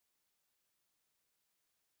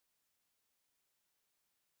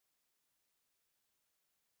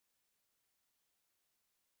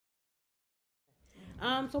So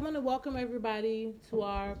I want to welcome everybody to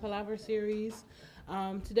our Palaver series.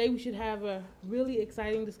 Today we should have a really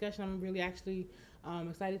exciting discussion. I'm really actually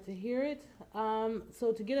excited to hear it.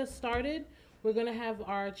 So to get us started, we're going to have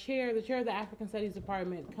our chair, the chair of the African Studies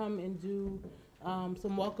Department, come and do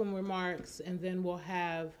some welcome remarks, and then we'll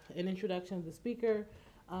have an introduction of the speaker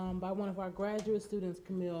by one of our graduate students,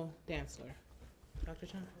 Camille Dantzler. Dr.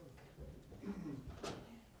 Chan.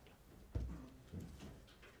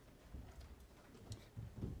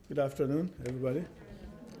 Good afternoon, everybody.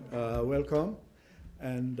 Welcome.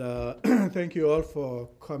 And thank you all for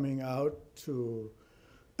coming out to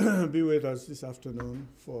be with us this afternoon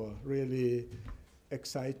for a really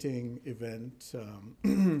exciting event.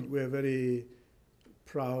 We're very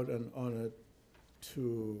proud and honored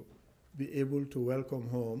to be able to welcome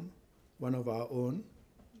home one of our own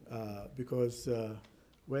because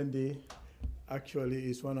Wendy actually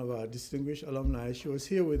is one of our distinguished alumni. She was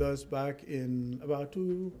here with us back in about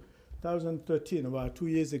 2013, about 2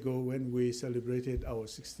 years ago, when we celebrated our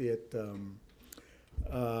 60th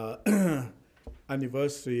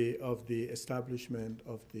anniversary of the establishment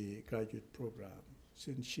of the graduate program.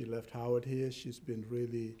 Since she left Howard here, she's been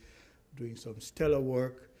really doing some stellar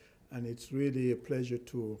work, and it's really a pleasure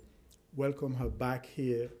to welcome her back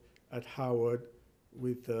here at Howard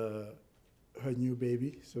with her new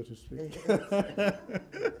baby, so to speak.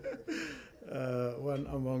 One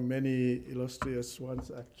among many illustrious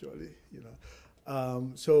ones, actually.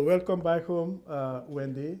 So welcome back home,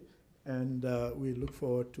 Wendy, and we look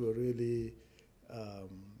forward to a really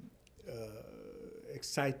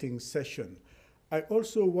exciting session. I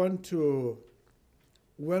also want to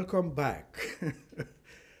welcome back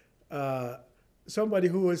somebody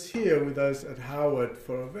who was here with us at Howard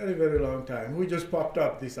for a very, very long time, who just popped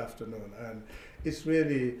up this afternoon. And it's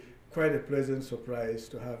really quite a pleasant surprise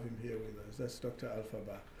to have him here with us. That's Dr.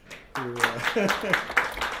 Alphaba, who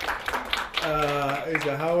is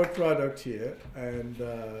a Howard product here and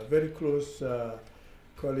very close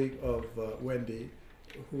colleague of Wendy,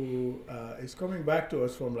 who is coming back to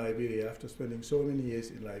us from Liberia after spending so many years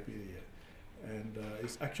in Liberia. And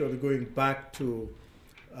is actually going back to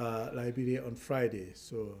Liberia on Friday,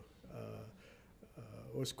 so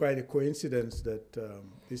it was quite a coincidence that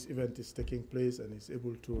this event is taking place and is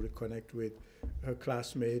able to reconnect with her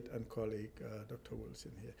classmate and colleague, Dr.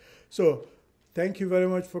 Wilson here. So thank you very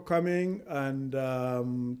much for coming, and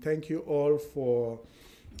thank you all for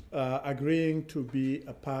agreeing to be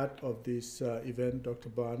a part of this event. Dr.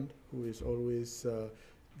 Bond, who is always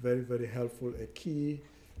very, very helpful, a key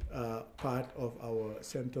part of our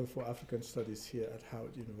Center for African Studies here at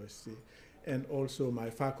Howard University, and also my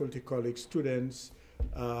faculty colleagues, students,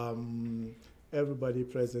 everybody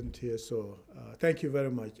present here. So thank you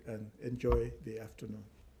very much and enjoy the afternoon.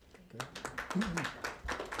 Okay.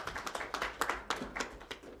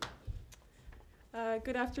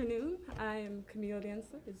 Good afternoon. I am Camille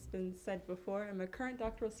Dantzler. It's been said before. I'm a current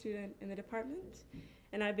doctoral student in the department,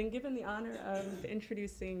 and I've been given the honor of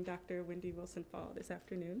introducing Dr. Wendy Wilson-Fall this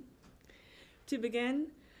afternoon. To begin,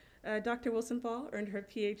 Dr. Wilson-Fall earned her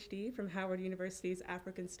PhD from Howard University's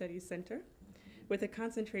African Studies Center with a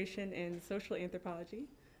concentration in social anthropology.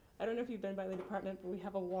 I don't know if you've been by the department, but we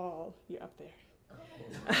have a wall up there.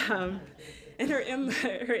 And her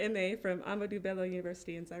MA from Ahmadu Bello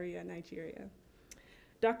University in Zaria, Nigeria.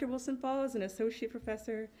 Dr. Wilson-Fall is an associate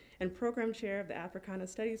professor and program chair of the Africana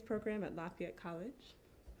Studies program at Lafayette College.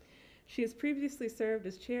 She has previously served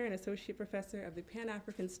as chair and associate professor of the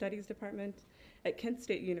Pan-African Studies Department at Kent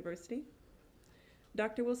State University.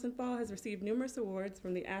 Dr. Wilson-Fall has received numerous awards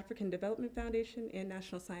from the African Development Foundation and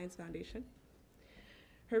National Science Foundation.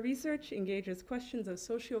 Her research engages questions of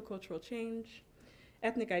socio-cultural change,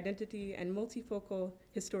 ethnic identity, and multifocal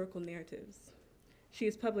historical narratives. She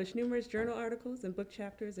has published numerous journal articles and book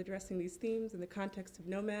chapters addressing these themes in the context of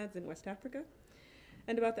nomads in West Africa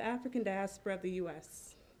and about the African diaspora of the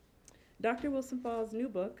US. Dr. Wilson-Fall's new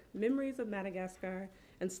book, Memories of Madagascar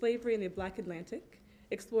and Slavery in the Black Atlantic,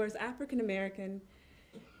 explores African American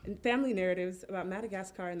and family narratives about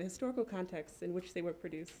Madagascar and the historical contexts in which they were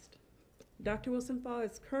produced. Dr. Wilson-Fall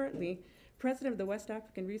is currently president of the West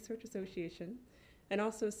African Research Association and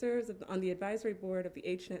also serves on the advisory board of the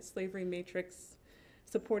HNet Slavery Matrix,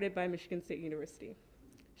 supported by Michigan State University.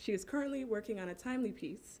 She is currently working on a timely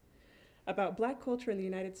piece about Black culture in the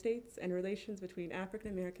United States and relations between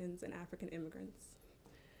African Americans and African immigrants.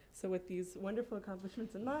 So with these wonderful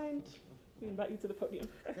accomplishments in mind, we invite you to the podium.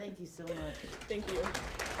 Thank you so much. Thank you.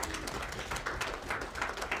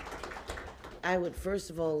 I would first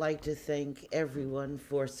of all like to thank everyone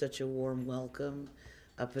for such a warm welcome.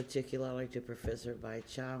 Particularly I'd like to Professor Bai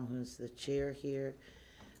Cham, who's the chair here.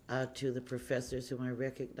 to the professors whom I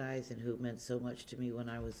recognize and who meant so much to me when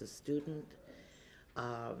I was a student,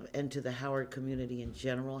 and to the Howard community in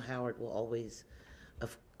general. Howard will always,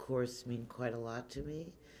 of course, mean quite a lot to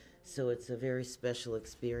me. So it's a very special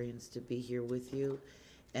experience to be here with you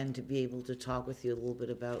and to be able to talk with you a little bit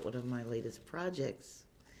about one of my latest projects.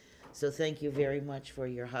 So thank you very much for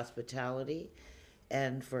your hospitality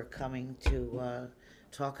and for coming to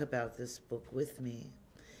talk about this book with me.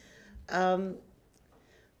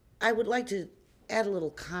 I would like to add a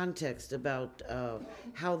little context about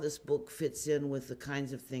how this book fits in with the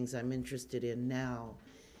kinds of things I'm interested in now.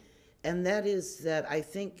 And that is that I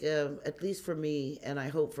think, at least for me, and I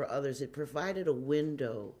hope for others, it provided a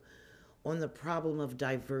window on the problem of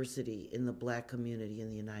diversity in the Black community in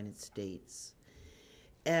the United States.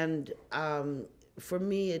 And for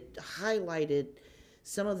me, it highlighted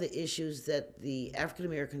some of the issues that the African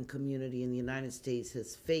American community in the United States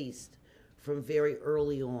has faced from very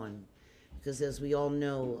early on. Because as we all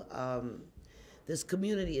know, this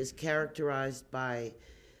community is characterized by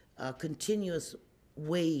continuous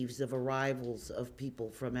waves of arrivals of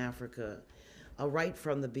people from Africa, right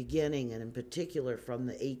from the beginning, and in particular from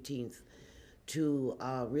the 18th to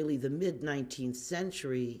really the mid-19th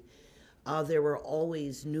century. There were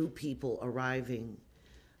always new people arriving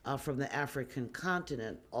from the African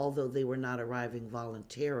continent, although they were not arriving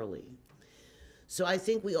voluntarily. So I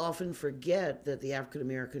think we often forget that the African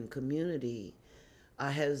American community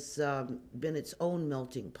has been its own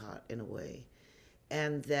melting pot in a way,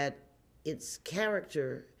 and that its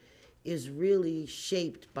character is really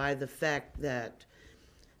shaped by the fact that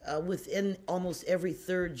within almost every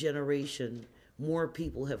third generation, more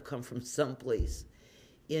people have come from someplace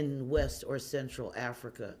in West or Central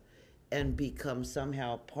Africa and become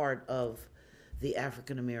somehow part of the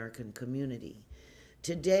African American community.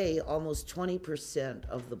 Today, almost 20%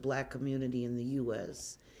 of the Black community in the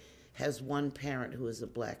U.S. has one parent who is a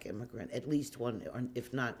Black immigrant, at least one,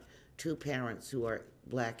 if not two parents who are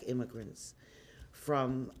Black immigrants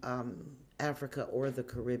from Africa or the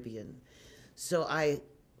Caribbean. So I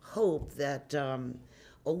hope that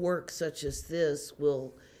a work such as this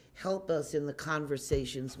will help us in the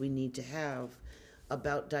conversations we need to have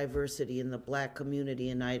about diversity in the Black community,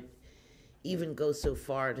 and I'd even go so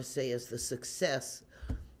far to say as the success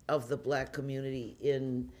of the Black community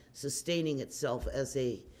in sustaining itself as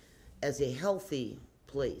a healthy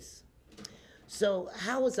place. So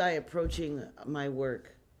how was I approaching my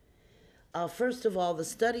work? First of all, the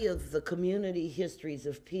study of the community histories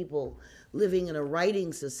of people living in a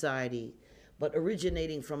writing society, but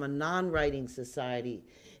originating from a non-writing society,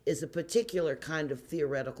 is a particular kind of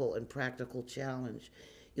theoretical and practical challenge.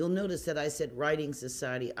 You'll notice that I said writing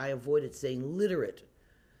society. I avoided saying literate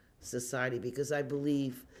society because I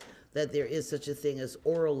believe that there is such a thing as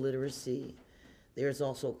oral literacy. There's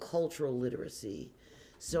also cultural literacy.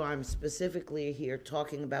 So I'm specifically here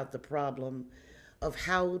talking about the problem of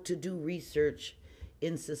how to do research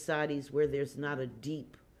in societies where there's not a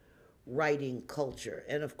deep writing culture.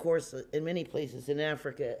 And of course, in many places in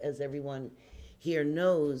Africa, as everyone here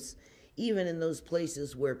knows, even in those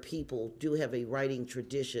places where people do have a writing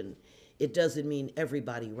tradition, it doesn't mean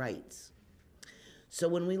everybody writes. So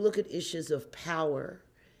when we look at issues of power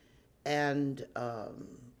and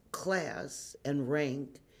class and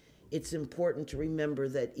rank, it's important to remember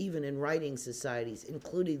that even in writing societies,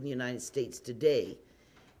 including the United States today,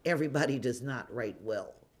 everybody does not write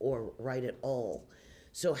well or write at all.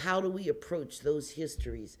 So how do we approach those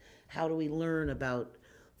histories? How do we learn about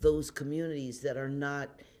those communities that are not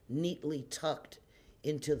neatly tucked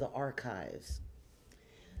into the archives?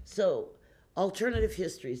 So, alternative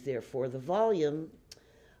histories, therefore. The volume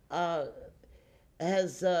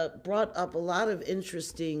has brought up a lot of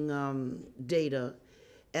interesting data.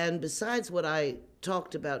 And besides what I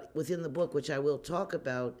talked about within the book, which I will talk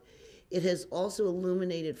about, it has also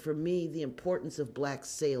illuminated for me the importance of Black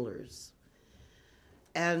sailors.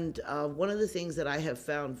 And one of the things that I have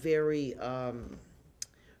found very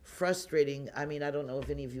frustrating, I mean, I don't know if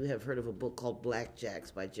any of you have heard of a book called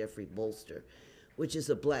Blackjacks by Jeffrey Bolster, which is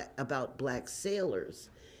about Black sailors.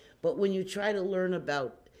 But when you try to learn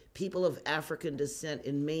about people of African descent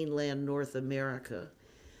in mainland North America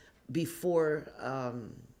before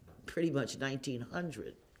pretty much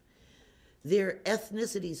 1900, their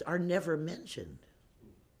ethnicities are never mentioned.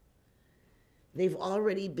 They've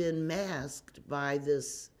already been masked by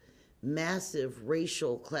this massive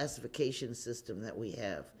racial classification system that we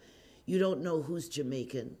have. You don't know who's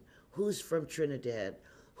Jamaican, who's from Trinidad,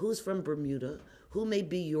 who's from Bermuda, who may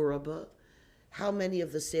be Yoruba, how many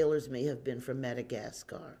of the sailors may have been from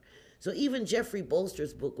Madagascar. So even Jeffrey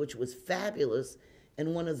Bolster's book, which was fabulous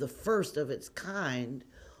and one of the first of its kind,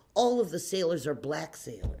 all of the sailors are black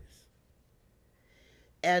sailors.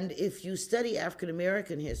 And if you study African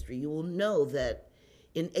American history, you will know that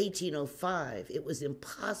in 1805, it was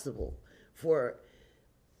impossible for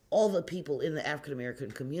all the people in the African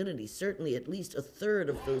American community, certainly at least a third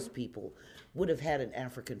of those people, would have had an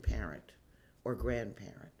African parent or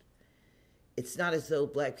grandparent. It's not as though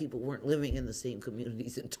black people weren't living in the same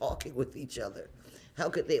communities and talking with each other. How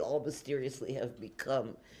could they all mysteriously have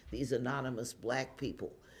become these anonymous black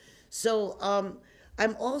people? So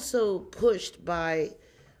I'm also pushed by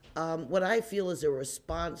what I feel is a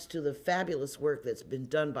response to the fabulous work that's been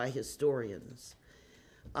done by historians.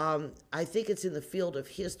 I think it's in the field of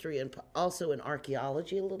history and also in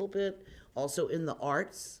archaeology a little bit, also in the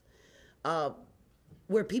arts,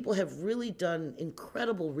 where people have really done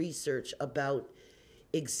incredible research about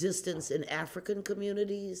existence in African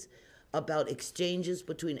communities, about exchanges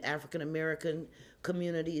between African American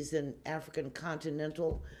communities and African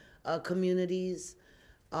continental communities.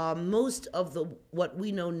 Most of what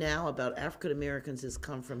we know now about African Americans has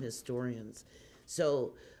come from historians.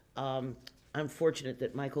 So I'm fortunate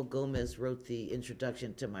that Michael Gomez wrote the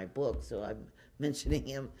introduction to my book, so I'm mentioning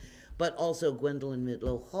him, but also Gwendolyn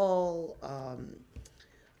Midlow Hall,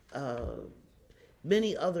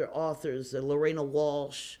 many other authors, Lorena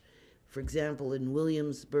Walsh, for example, in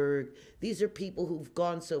Williamsburg. These are people who've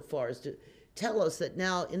gone so far as to tell us that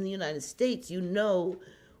now in the United States, you know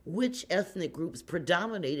which ethnic groups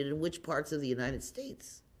predominated in which parts of the United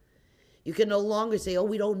States. You can no longer say, oh,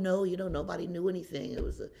 we don't know, nobody knew anything. It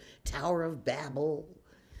was the Tower of Babel.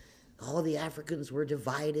 All the Africans were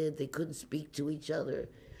divided. They couldn't speak to each other.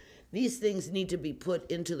 These things need to be put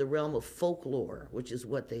into the realm of folklore, which is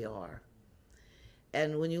what they are.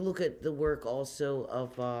 And when you look at the work also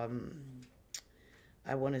of,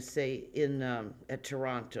 I want to say at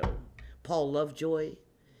Toronto, Paul Lovejoy,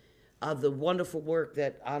 the wonderful work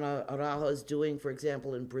that Ana Araujo is doing, for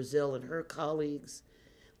example, in Brazil, and her colleagues,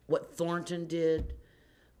 what Thornton did.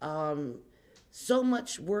 So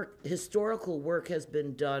much work, historical work has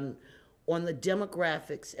been done on the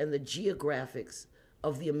demographics and the geographics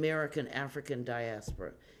of the American African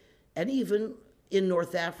diaspora. And even in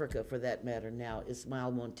North Africa, for that matter now,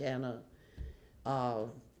 Ismail Montana,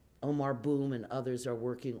 Omar Boom, and others are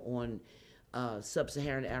working on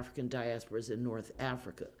sub-Saharan African diasporas in North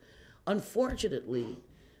Africa. Unfortunately,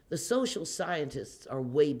 the social scientists are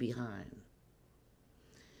way behind,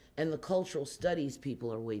 and the cultural studies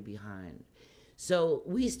people are way behind. So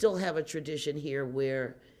we still have a tradition here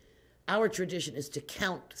where our tradition is to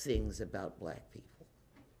count things about black people.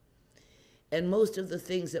 And most of the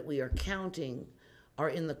things that we are counting are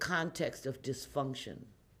in the context of dysfunction.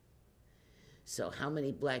 So how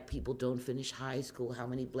many black people don't finish high school? How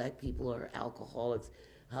many black people are alcoholics?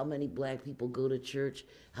 How many black people go to church?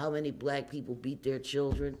 How many black people beat their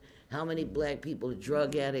children? How many black people are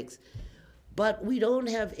drug addicts? But we don't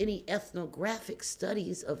have any ethnographic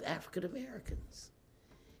studies of African Americans,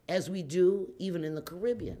 as we do even in the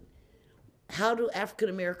Caribbean. How do African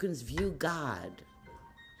Americans view God?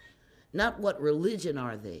 Not what religion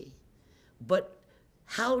are they, but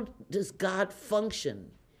how does God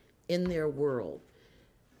function in their world?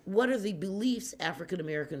 What are the beliefs African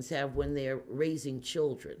Americans have when they're raising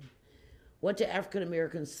children? What do African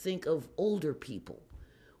Americans think of older people?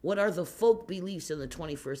 What are the folk beliefs in the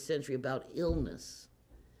 21st century about illness?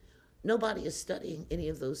 Nobody is studying any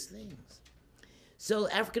of those things. So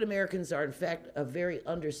African Americans are, in fact, a very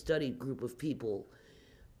understudied group of people.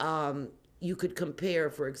 You could compare,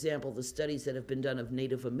 for example, the studies that have been done of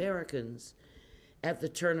Native Americans at the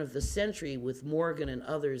turn of the century with Morgan and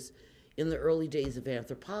others in the early days of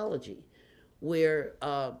anthropology, where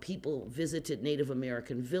people visited Native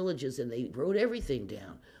American villages and they wrote everything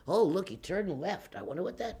down. Oh, look, he turned left. I wonder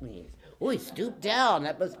what that means. Oh, he stooped down.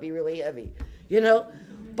 That must be really heavy,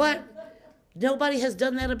 But nobody has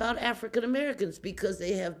done that about African Americans because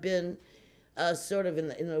they have been sort of, in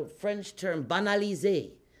the French term,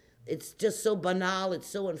 banalisé. It's just so banal, it's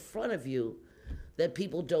so in front of you that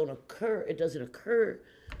it doesn't occur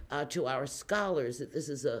to our scholars that this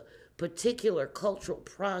is a particular cultural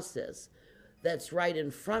process that's right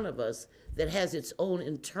in front of us that has its own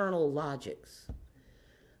internal logics.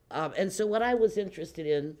 And so what I was interested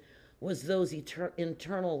in was those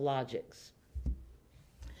internal logics.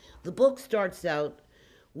 The book starts out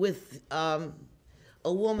with a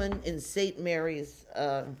woman in St. Mary's,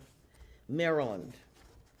 Maryland.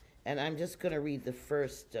 And I'm just going to read the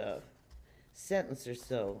first sentence or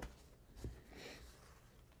so.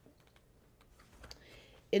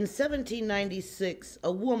 In 1796,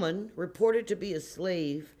 a woman reported to be a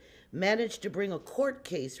slave managed to bring a court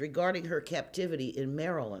case regarding her captivity in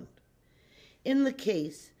Maryland. In the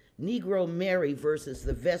case, Negro Mary versus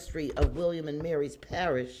the Vestry of William and Mary's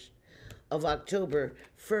Parish of October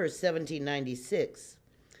 1st, 1796.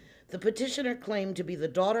 The petitioner claimed to be the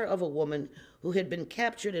daughter of a woman who had been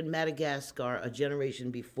captured in Madagascar a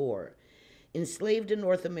generation before, enslaved in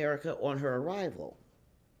North America on her arrival.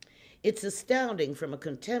 It's astounding from a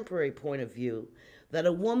contemporary point of view that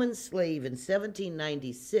a woman slave in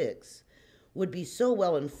 1796 would be so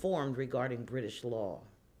well informed regarding British law.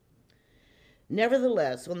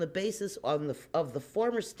 Nevertheless, on the basis of the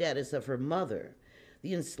former status of her mother,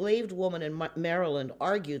 the enslaved woman in Maryland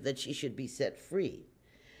argued that she should be set free.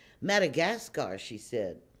 Madagascar, she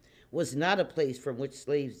said, was not a place from which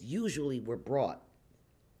slaves usually were brought.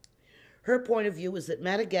 Her point of view was that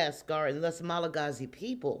Madagascar, and thus Malagasy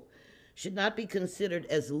people, should not be considered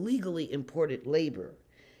as legally imported labor,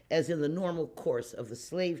 as in the normal course of the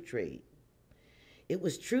slave trade. It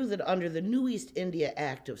was true that under the New East India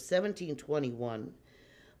Act of 1721,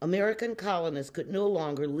 American colonists could no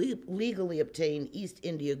longer legally obtain East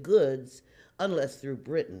India goods unless through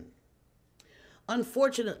Britain.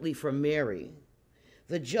 Unfortunately for Mary,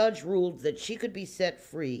 the judge ruled that she could be set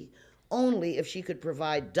free only if she could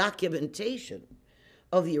provide documentation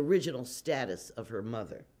of the original status of her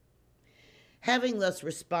mother. Having thus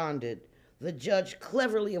responded, the judge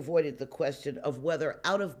cleverly avoided the question of whether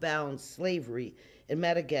out-of-bounds slavery in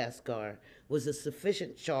Madagascar was a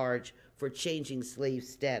sufficient charge for changing slave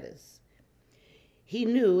status. He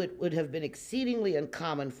knew it would have been exceedingly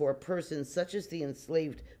uncommon for a person such as the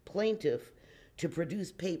enslaved plaintiff to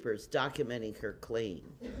produce papers documenting her claim.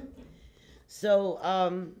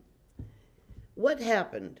 So, what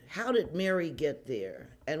happened? How did Mary get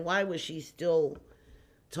there? And why was she still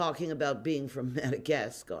talking about being from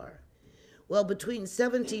Madagascar? Well, between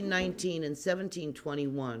 1719 and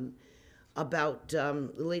 1721, about the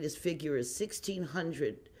latest figure is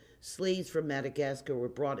 1,600 slaves from Madagascar were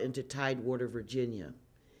brought into Tidewater, Virginia.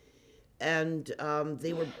 And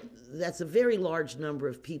that's a very large number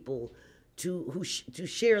of people to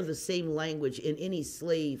share the same language in any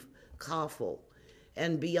slave coffle.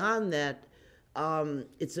 And beyond that,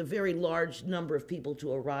 it's a very large number of people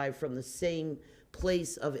to arrive from the same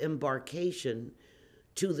place of embarkation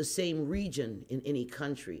to the same region in any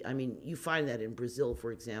country. I mean, you find that in Brazil,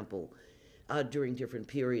 for example, during different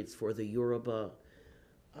periods for the Yoruba,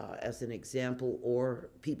 as an example, or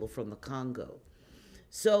people from the Congo.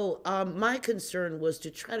 So my concern was to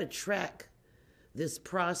try to track this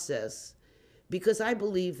process, because I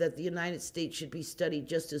believe that the United States should be studied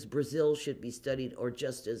just as Brazil should be studied, or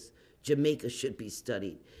just as Jamaica should be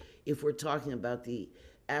studied, if we're talking about the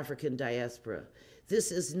African diaspora.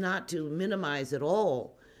 This is not to minimize at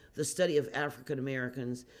all the study of African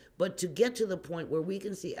Americans, but to get to the point where we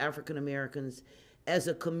can see African Americans as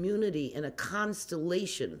a community in a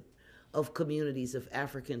constellation of communities of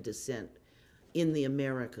African descent in the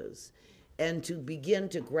Americas, and to begin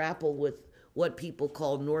to grapple with what people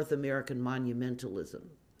call North American monumentalism.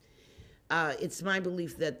 It's my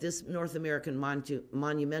belief that this North American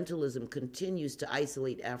monumentalism continues to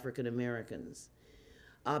isolate African Americans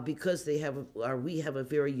because we have a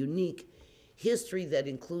very unique history that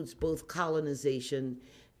includes both colonization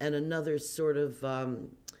and another sort of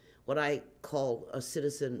what I call a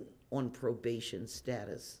citizen on probation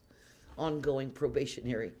status, ongoing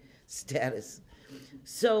probationary status.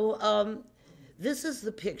 So this is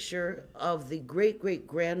the picture of the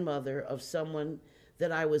great-great-grandmother of someone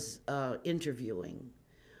that I was interviewing,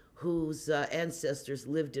 whose ancestors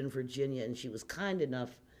lived in Virginia, and she was kind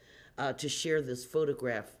enough to share this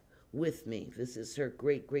photograph with me. This is her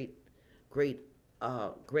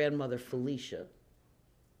great-great-grandmother, Felicia.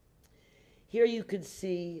 Here you can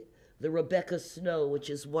see the Rebecca Snow, which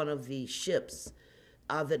is one of the ships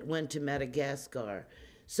that went to Madagascar.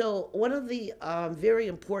 So one of the very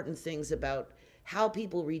important things about how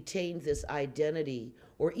people retained this identity,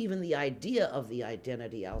 or even the idea of the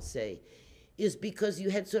identity, I'll say, is because you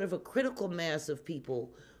had sort of a critical mass of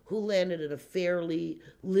people who landed in a fairly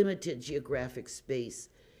limited geographic space.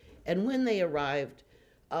 And when they arrived,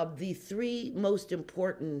 the three most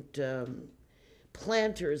important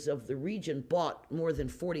planters of the region bought more than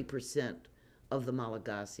 40% of the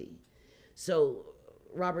Malagasy. So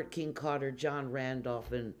Robert King Carter, John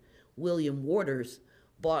Randolph, and William Waters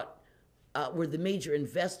were the major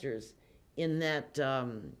investors in that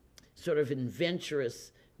sort of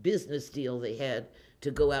adventurous business deal they had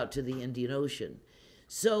to go out to the Indian Ocean.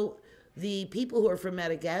 So the people who are from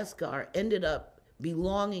Madagascar ended up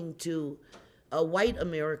belonging to white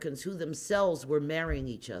Americans who themselves were marrying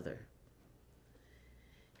each other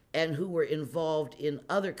and who were involved in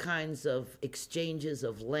other kinds of exchanges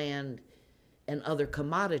of land and other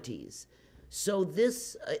commodities. So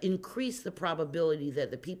this increased the probability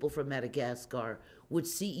that the people from Madagascar would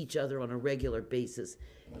see each other on a regular basis.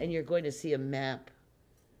 And you're going to see a map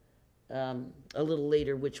a little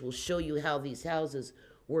later, which will show you how these houses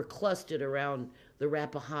were clustered around the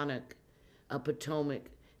Rappahannock,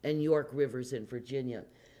 Potomac, and York rivers in Virginia.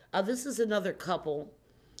 This is another couple,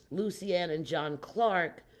 Lucy Ann and John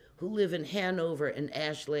Clark, who lived in Hanover and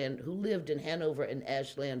Ashland,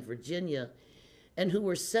 Virginia, and who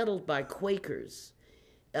were settled by Quakers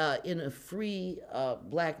in a free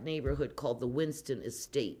black neighborhood called the Winston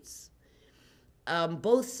Estates.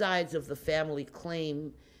 Both sides of the family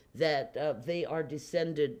claim that they are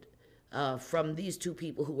descended from these two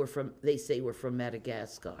people who were they say were from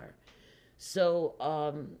Madagascar.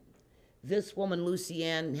 So this woman, Lucy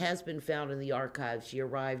Ann, has been found in the archives. She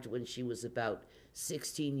arrived when she was about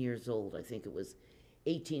 16 years old. I think it was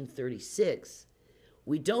 1836.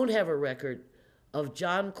 We don't have a record of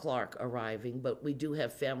John Clark arriving, but we do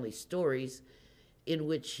have family stories in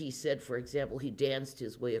which he said, for example, he danced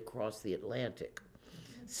his way across the Atlantic.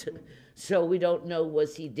 So we don't know,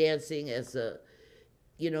 was he dancing as a,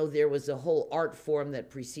 there was a whole art form that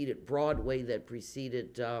preceded Broadway, that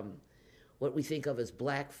preceded what we think of as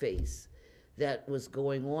blackface, that was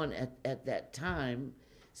going on at that time.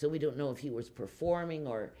 So we don't know if he was performing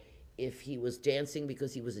or if he was dancing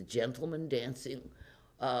because he was a gentleman dancing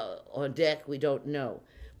on deck. We don't know.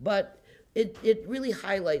 But it really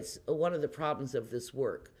highlights one of the problems of this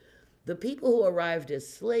work. The people who arrived as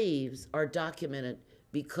slaves are documented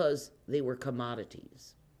because they were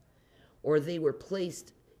commodities, or they were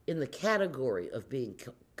placed in the category of being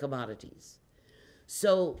commodities.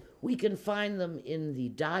 So we can find them in the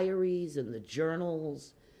diaries and the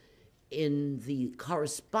journals, in the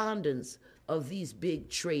correspondence of these big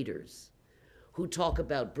traders who talk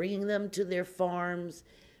about bringing them to their farms,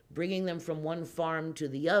 bringing them from one farm to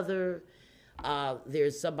the other.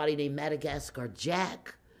 There's somebody named Madagascar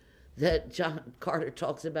Jack that John Carter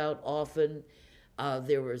talks about often.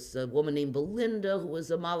 There was a woman named Belinda, who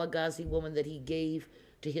was a Malagasy woman that he gave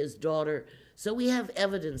to his daughter. So we have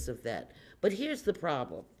evidence of that. But here's the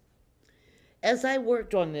problem. As I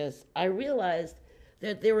worked on this, I realized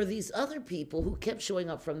that there were these other people who kept showing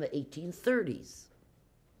up from the 1830s.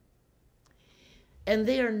 And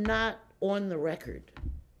they are not on the record.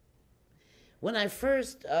 When I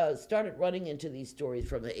first started running into these stories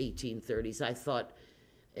from the 1830s, I thought,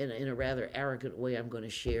 in a rather arrogant way, I'm going to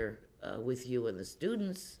share with you and the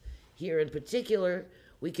students here in particular,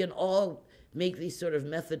 we can all make these sort of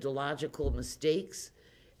methodological mistakes.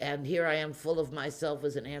 And here I am, full of myself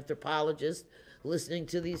as an anthropologist, listening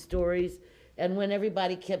to these stories. And when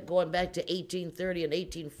everybody kept going back to 1830 and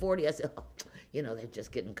 1840, I said, oh, they're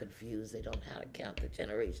just getting confused. They don't know how to count the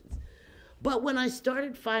generations. But when I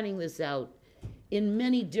started finding this out in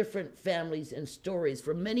many different families and stories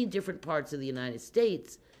from many different parts of the United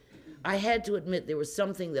States, I had to admit there was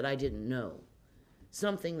something that I didn't know,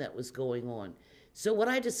 something that was going on. So what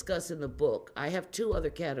I discuss in the book, I have two other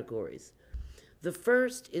categories. The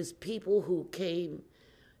first is people who came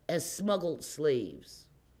as smuggled slaves.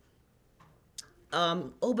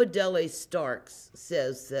 Obadele Starks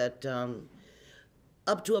says that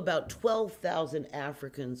up to about 12,000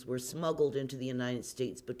 Africans were smuggled into the United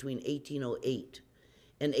States between 1808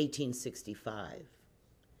 and 1865.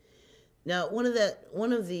 Now, one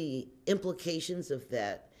of the implications of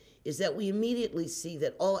that is that we immediately see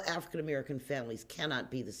that all African American families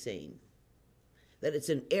cannot be the same. That it's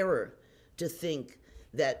an error to think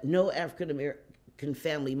that no African American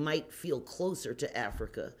family might feel closer to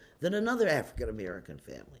Africa than another African American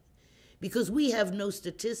family. Because we have no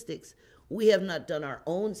statistics, we have not done our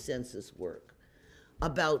own census work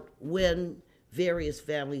about when various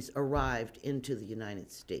families arrived into the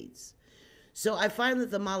United States. So I find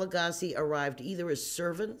that the Malagasy arrived either as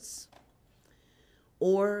servants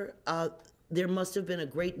or there must have been a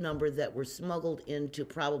great number that were smuggled into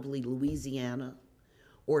probably Louisiana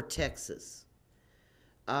or Texas.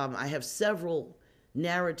 I have several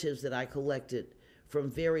narratives that I collected from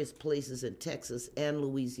various places in Texas and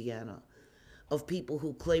Louisiana of people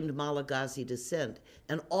who claimed Malagasy descent,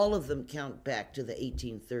 and all of them count back to the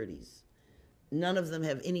 1830s. None of them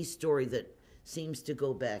have any story that seems to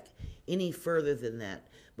go back any further than that.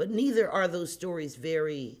 But neither are those stories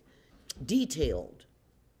very detailed.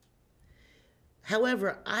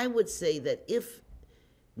 However, I would say that if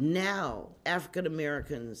now African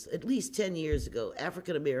Americans, at least 10 years ago,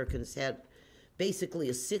 African Americans had basically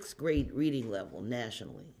a 6th grade reading level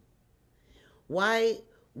nationally, why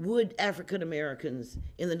would African Americans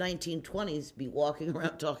in the 1920s be walking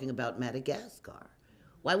around talking about Madagascar?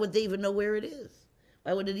 Why would they even know where it is?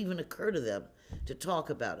 Why would it even occur to them to talk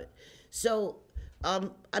about it? So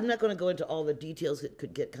I'm not going to go into all the details, it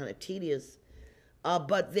could get kind of tedious,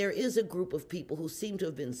 but there is a group of people who seem to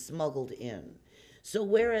have been smuggled in. So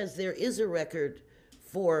whereas there is a record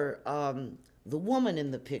for the woman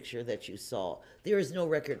in the picture that you saw, there is no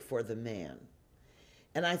record for the man.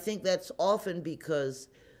 And I think that's often because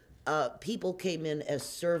people came in as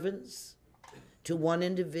servants to one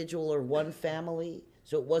individual or one family,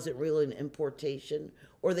 so it wasn't really an importation,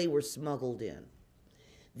 or they were smuggled in.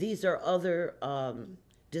 These are other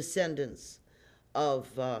descendants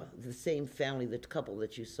of the same family, the couple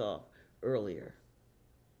that you saw earlier.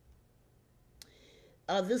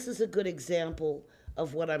 This is a good example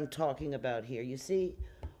of what I'm talking about here. You see,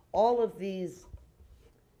 all of these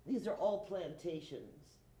are all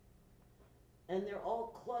plantations, and they're all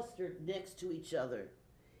clustered next to each other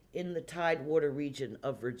in the Tidewater region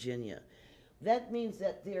of Virginia. That means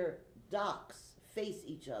that their docks face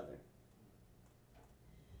each other.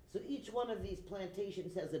 So each one of these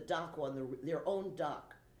plantations has a dock their own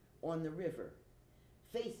dock on the river,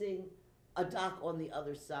 facing a dock on the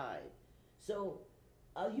other side. So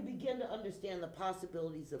you begin to understand the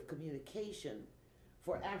possibilities of communication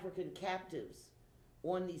for African captives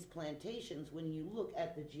on these plantations when you look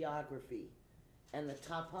at the geography and the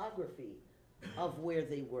topography of where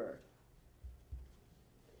they were.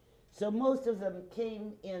 So most of them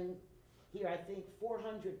came in here. I think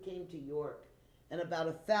 400 came to York, and about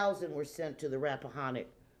 1,000 were sent to the Rappahannock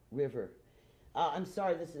River. I'm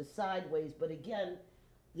sorry, this is sideways, but again,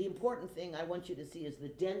 the important thing I want you to see is the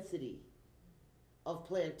density of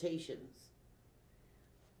plantations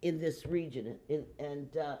in this region, and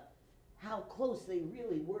how close they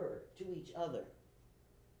really were to each other.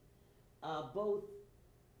 Both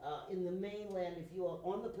in the mainland, if you are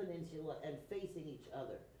on the peninsula, and facing each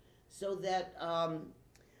other. So that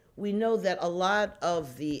we know that a lot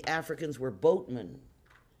of the Africans were boatmen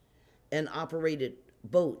and operated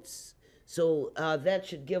boats. So that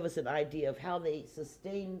should give us an idea of how they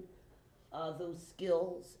sustained those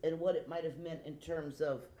skills and what it might have meant in terms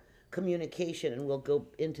of communication, and we'll go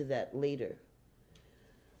into that later.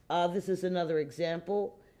 This is another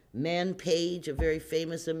example. Man Page, a very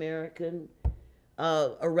famous American,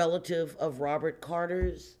 a relative of Robert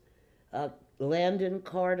Carter's, Landon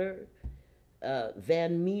Carter,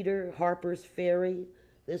 Van Meter, Harper's Ferry.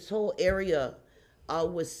 This whole area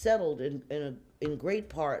was settled in great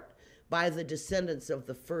part by the descendants of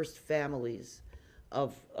the first families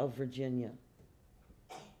of Virginia.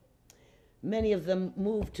 Many of them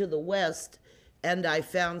moved to the west, and I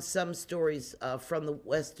found some stories from the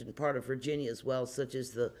western part of Virginia as well, such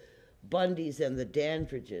as the Bundys and the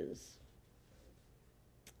Dandridges.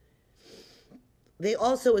 They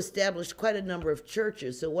also established quite a number of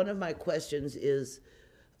churches. So one of my questions is,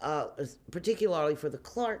 particularly for the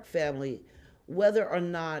Clark family, whether or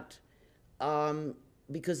not,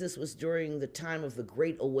 because this was during the time of the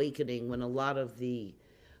Great Awakening, when a lot of the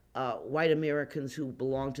white Americans who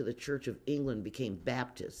belonged to the Church of England became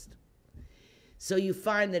Baptist. So you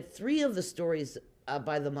find that 3 of the stories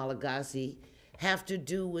by the Malagasy have to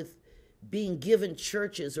do with being given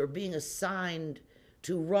churches or being assigned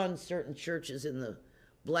to run certain churches in the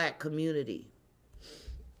black community.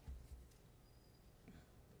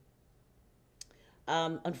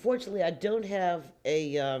 Unfortunately, I don't have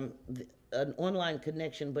an online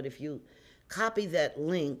connection, but if you copy that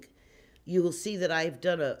link, you will see that I've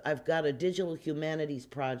got a digital humanities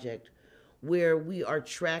project where we are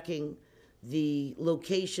tracking the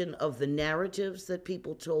location of the narratives that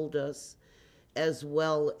people told us, as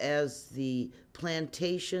well as the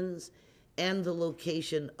plantations and the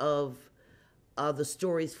location of the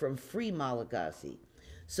stories from free Malagasy.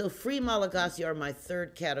 So free Malagasy are my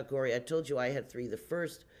third category. I told you I had 3. The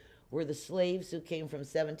first were the slaves who came from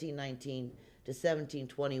 1719 to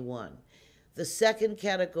 1721. The second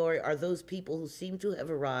category are those people who seem to have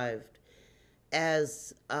arrived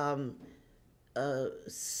as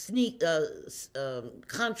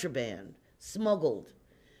contraband, smuggled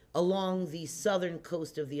along the southern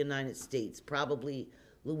coast of the United States, probably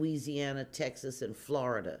Louisiana, Texas, and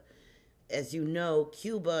Florida. As you know,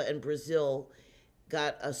 Cuba and Brazil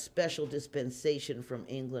got a special dispensation from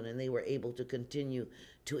England, and they were able to continue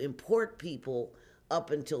to import people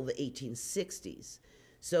up until the 1860s.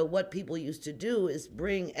 So what people used to do is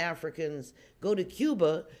bring Africans, go to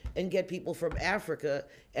Cuba and get people from Africa,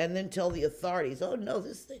 and then tell the authorities, oh, no,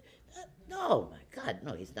 no, my God,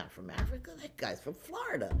 no, he's not from Africa. That guy's from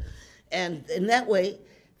Florida. And in that way,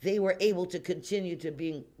 they were able to continue to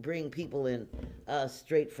bring people in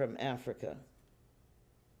straight from Africa.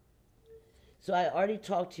 So I already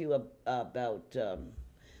talked to you about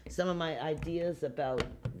some of my ideas about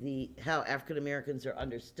how African Americans are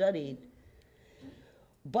understudied,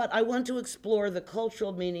 but I want to explore the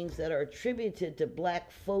cultural meanings that are attributed to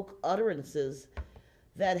Black folk utterances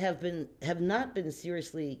that have not been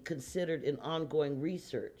seriously considered in ongoing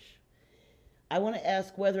research. I want to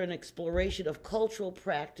ask whether an exploration of cultural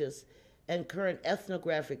practice and current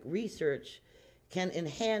ethnographic research can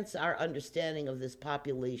enhance our understanding of this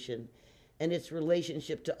population and its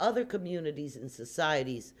relationship to other communities and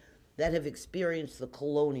societies that have experienced the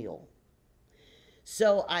colonial.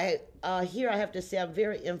 So here I have to say I'm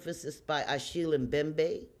very emphasized by Achille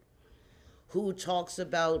Mbembe, who talks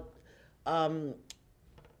about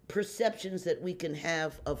perceptions that we can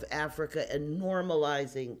have of Africa and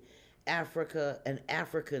normalizing Africa and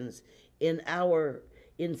Africans in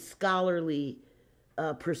scholarly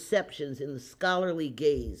perceptions, in the scholarly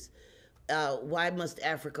gaze. Why must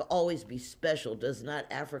Africa always be special? Does not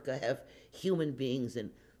Africa have human beings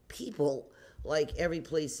and people like every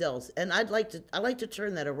place else? And I like to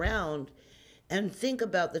turn that around and think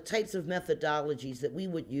about the types of methodologies that we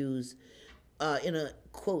would use in a,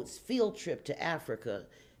 quotes, field trip to Africa,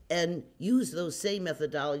 and use those same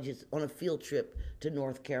methodologies on a field trip to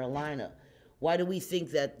North Carolina. Why do we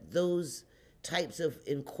think that those types of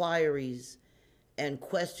inquiries and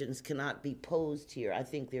questions cannot be posed here? I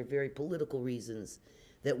think there are very political reasons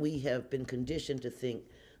that we have been conditioned to think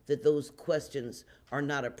that those questions are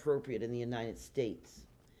not appropriate in the United States.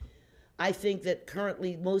 I think that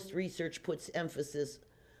currently most research puts emphasis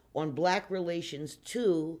on Black relations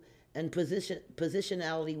to and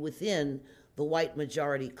positionality within the white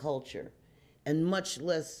majority culture, and much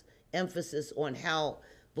less emphasis on how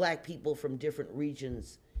Black people from different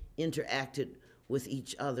regions interacted with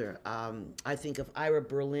each other. I think of Ira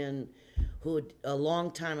Berlin, who a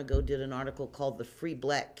long time ago did an article called The Free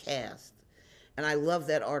Black Caste. And I love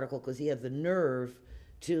that article because he had the nerve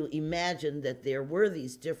to imagine that there were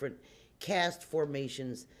these different caste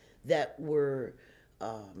formations that were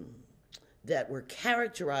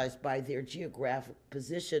characterized by their geographic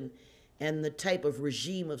position and the type of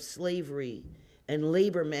regime of slavery and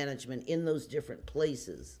labor management in those different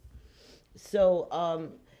places.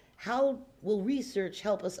 So how will research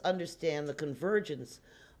help us understand the convergence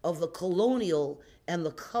of the colonial and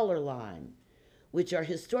the color line, which are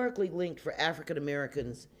historically linked for African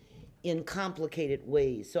Americans in complicated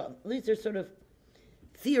ways? So these are sort of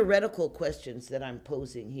theoretical questions that I'm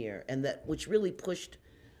posing here, and which really pushed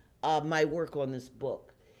my work on this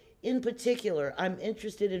book. In particular, I'm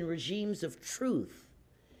interested in regimes of truth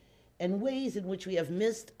and ways in which we have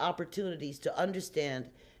missed opportunities to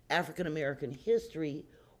understand African American history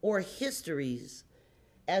or histories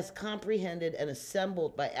as comprehended and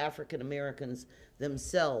assembled by African Americans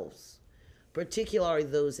themselves, particularly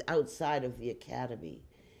those outside of the academy.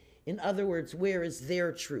 In other words, where is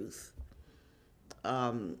their truth?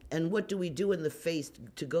 And what do we do in the face,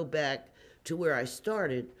 to go back to where I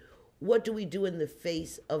started, what do we do in the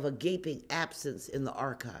face of a gaping absence in the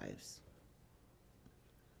archives?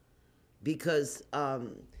 Because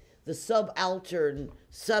the subaltern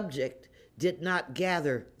subject did not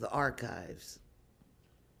gather the archives.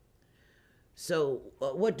 So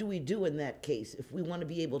what do we do in that case if we want to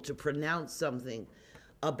be able to pronounce something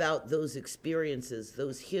about those experiences,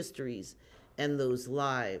 those histories, and those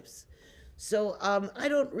lives? So I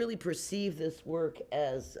don't really perceive this work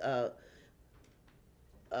as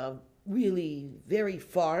really very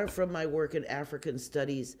far from my work in African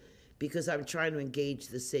studies, because I'm trying to engage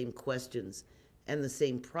the same questions and the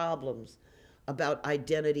same problems about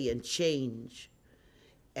identity and change.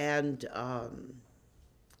 And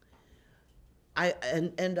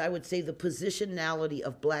I would say the positionality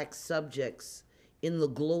of Black subjects in the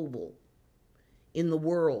global, in the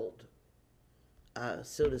world,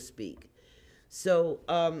 so to speak. So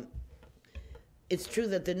it's true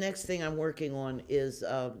that the next thing I'm working on is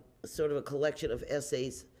sort of a collection of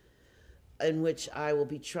essays in which I will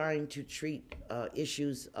be trying to treat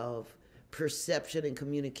issues of perception and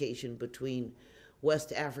communication between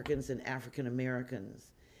West Africans and African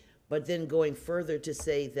Americans. But then going further to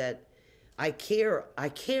say that I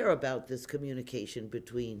care about this communication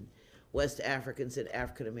between West Africans and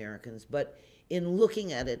African Americans. But in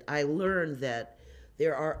looking at it, I learned that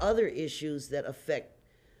there are other issues that affect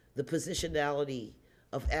the positionality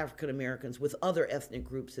of African Americans with other ethnic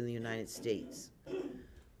groups in the United States,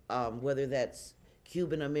 whether that's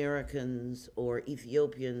Cuban Americans or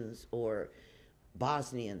Ethiopians or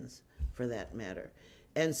Bosnians, for that matter.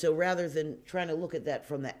 And so rather than trying to look at that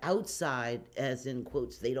from the outside, as in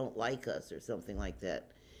quotes, they don't like us or something like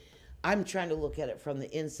that, I'm trying to look at it from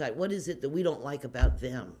the inside. What is it that we don't like about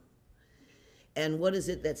them? And what is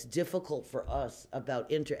it that's difficult for us about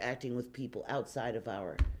interacting with people outside of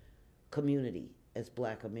our community as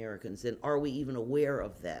Black Americans? And are we even aware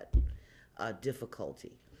of that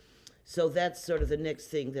difficulty? So that's sort of the next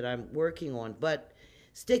thing that I'm working on. But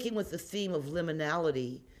sticking with the theme of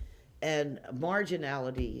liminality and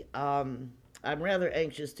marginality, I'm rather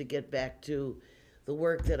anxious to get back to the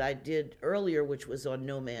work that I did earlier, which was on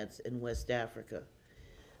nomads in West Africa,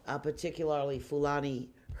 particularly Fulani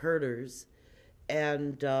herders.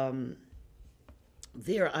 And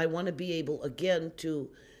there I want to be able, again, to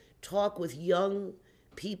talk with young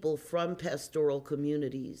people from pastoral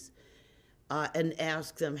communities and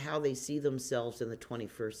ask them how they see themselves in the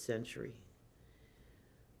 21st century.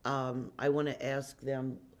 I want to ask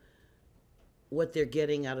them what they're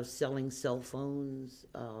getting out of selling cell phones.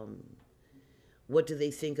 What do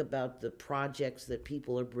they think about the projects that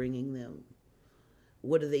people are bringing them?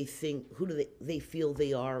 What do they think, who do they feel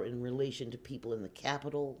they are in relation to people in the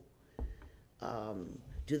capital?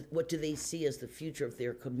 What do they see as the future of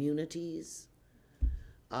their communities?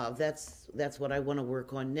 That's what I want to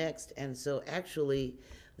work on next. And so actually,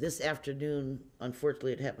 this afternoon,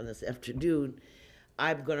 unfortunately it happened this afternoon,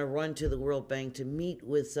 I'm going to run to the World Bank to meet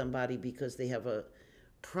with somebody because they have a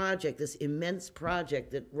project, this immense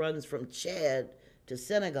project that runs from Chad to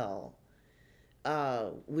Senegal,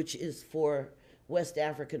 which is for West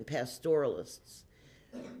African pastoralists.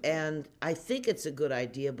 And I think it's a good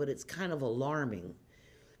idea, but it's kind of alarming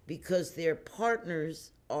because their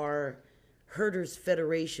partners are herders'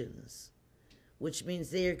 federations, which means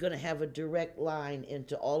they are going to have a direct line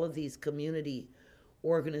into all of these community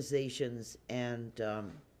organizations and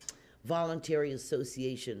voluntary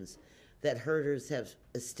associations that herders have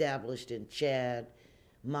established in Chad,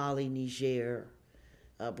 Mali, Niger,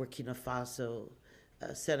 Burkina Faso,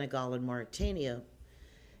 Senegal, and Mauritania.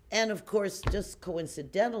 And of course, just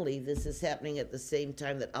coincidentally, this is happening at the same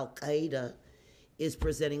time that Al-Qaeda is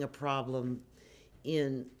presenting a problem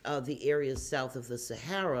in the areas south of the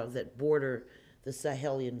Sahara that border the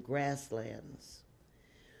Sahelian grasslands.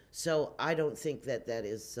 So I don't think that that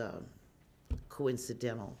is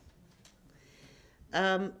coincidental.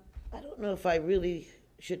 I don't know if I really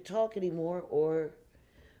should talk anymore or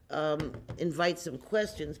invite some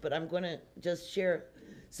questions, but I'm going to just share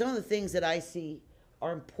some of the things that I see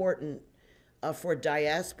are important for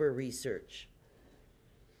diaspora research.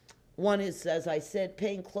 One is, as I said,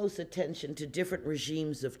 paying close attention to different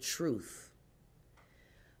regimes of truth.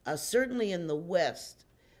 Certainly in the West,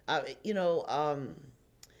 I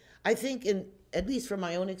think at least from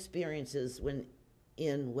my own experiences when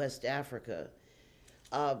in West Africa,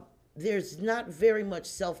 there's not very much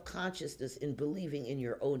self-consciousness in believing in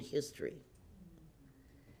your own history.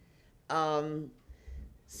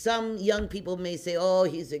 Some young people may say, oh,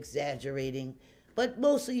 he's exaggerating. But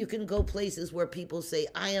mostly you can go places where people say,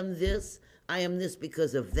 I am this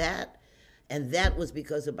because of that, and that was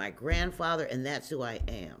because of my grandfather, and that's who I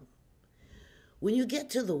am. When you get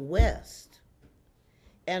to the West,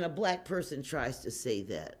 and a Black person tries to say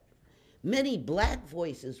that, many Black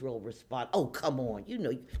voices will respond, oh, come on, you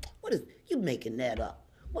making that up.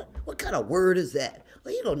 What kind of word is that?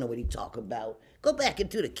 Well, you don't know what he's talking about. Go back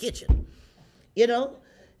into the kitchen,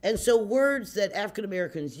 And so words that African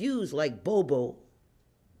Americans use, like bobo,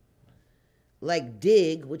 like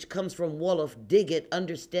dig, which comes from Wolof, dig it,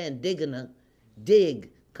 understand, diggina,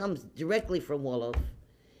 dig, comes directly from Wolof,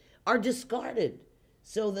 are discarded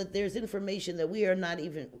so that there's information that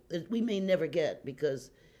we may never get,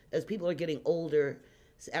 because as people are getting older,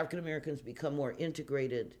 as African Americans become more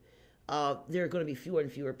integrated, there are going to be fewer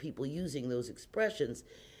and fewer people using those expressions.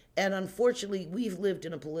 And unfortunately, we've lived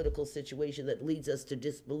in a political situation that leads us to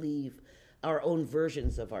disbelieve our own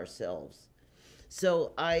versions of ourselves.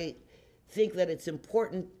 So I think that it's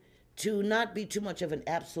important to not be too much of an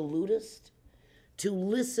absolutist, to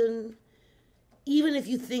listen, even if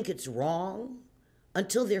you think it's wrong,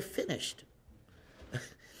 until they're finished.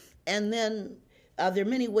 And then there are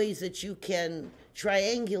many ways that you can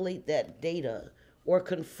triangulate that data or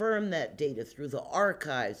confirm that data through the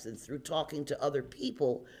archives and through talking to other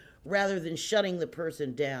people, rather than shutting the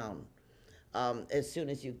person down as soon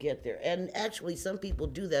as you get there. And actually, some people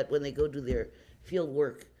do that when they go do their field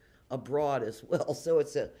work abroad as well. So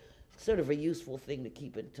it's a sort of a useful thing to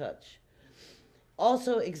keep in touch.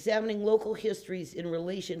 Also, examining local histories in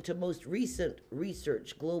relation to most recent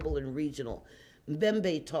research, global and regional.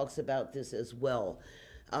 Mbembe talks about this as well.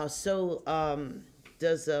 What's her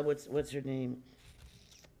name?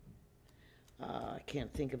 I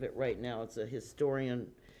can't think of it right now. It's a historian,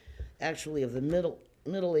 actually, of the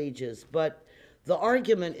Middle Ages. But the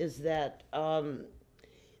argument is that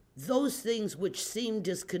those things which seem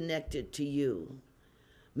disconnected to you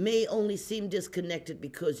may only seem disconnected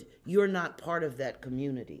because you're not part of that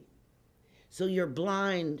community. So you're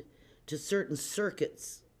blind to certain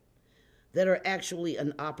circuits that are actually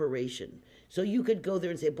in operation. So you could go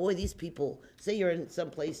there and say, boy, these people, say you're in some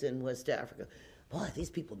place in West Africa, boy, these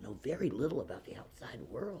people know very little about the outside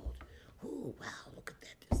world. Oh, wow, look at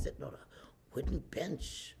that. They're sitting on a wooden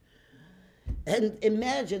bench. And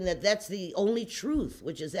imagine that that's the only truth,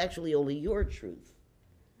 which is actually only your truth.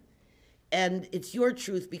 And it's your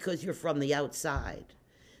truth because you're from the outside.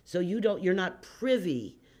 So you're not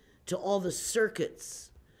privy to all the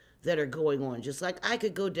circuits that are going on. Just like I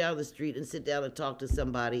could go down the street and sit down and talk to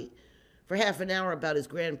somebody for half an hour about his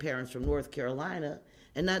grandparents from North Carolina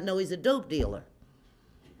and not know he's a dope dealer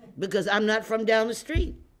because I'm not from down the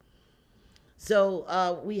street.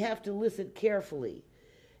 So we have to listen carefully.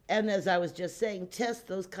 And as I was just saying, test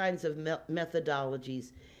those kinds of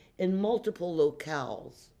methodologies in multiple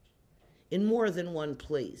locales, in more than one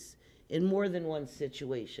place, in more than one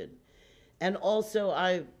situation. And also,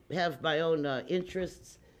 I have my own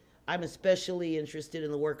interests. I'm especially interested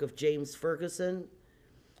in the work of James Ferguson,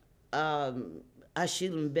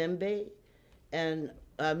 Achille Mbembe, and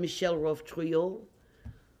Michel Roth-Trouillot,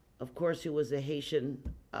 of course, who was a Haitian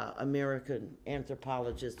American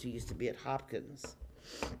anthropologist who used to be at Hopkins.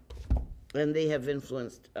 And they have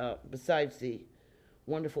influenced, besides the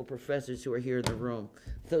wonderful professors who are here in the room,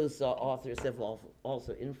 those authors have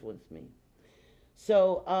also influenced me.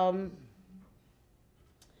 So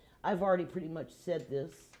I've already pretty much said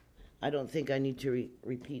this. I don't think I need to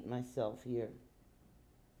repeat myself here.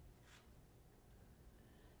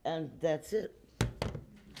 And that's it.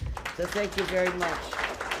 So thank you very much.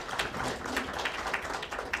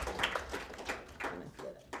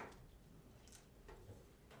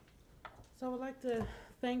 So I would like to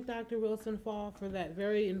thank Dr. Wilson Fall for that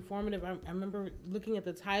very informative. I remember looking at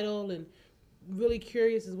the title and really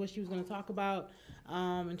curious as what she was going to talk about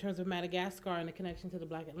in terms of Madagascar and the connection to the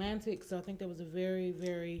Black Atlantic. So I think that was a very,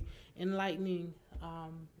 very enlightening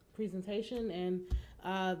presentation. And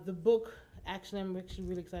the book, actually, I'm actually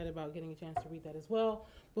really excited about getting a chance to read that as well.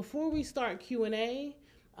 Before we start Q&A,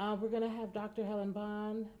 we're going to have Dr. Helen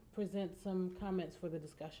Bond present some comments for the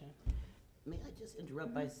discussion. May I just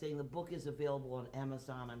interrupt by saying the book is available on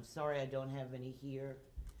Amazon. I'm sorry I don't have any here,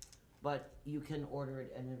 but you can order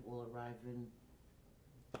it and it will arrive in.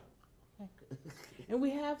 Okay. And we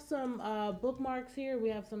have some bookmarks here. We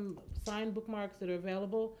have some signed bookmarks that are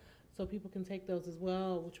available, so people can take those as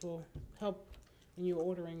well, which will help in your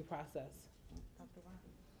ordering process.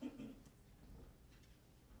 And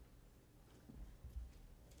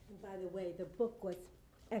by the way, the book was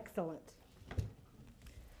excellent.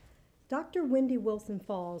 Dr. Wendy Wilson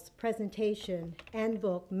Fall's presentation and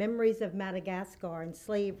book, Memories of Madagascar and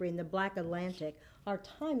Slavery in the Black Atlantic, are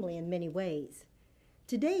timely in many ways.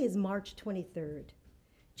 Today is March 23rd,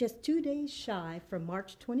 just 2 days shy from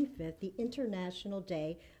March 25th, the International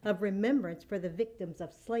Day of Remembrance for the Victims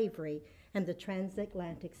of Slavery and the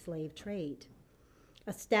Transatlantic Slave Trade.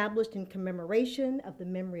 Established in commemoration of the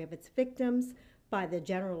memory of its victims by the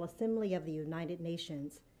General Assembly of the United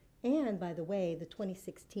Nations. And, by the way, the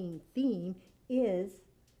 2016 theme is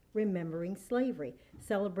Remembering Slavery,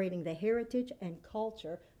 celebrating the heritage and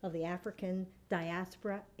culture of the African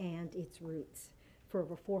diaspora and its roots. For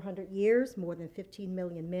over 400 years, more than 15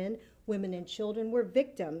 million men, women, and children were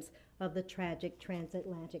victims of the tragic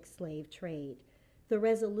transatlantic slave trade. The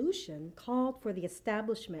resolution called for the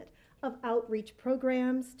establishment of outreach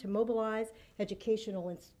programs to mobilize educational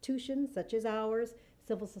institutions such as ours,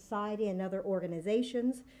 civil society, and other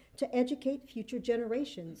organizations to educate future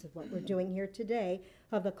generations of what we're doing here today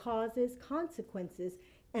of the causes, consequences,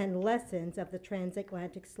 and lessons of the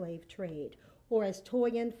transatlantic slave trade, or as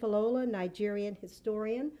Toyin Falola, Nigerian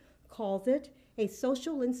historian, calls it, a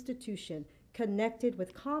social institution connected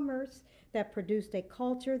with commerce that produced a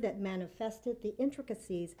culture that manifested the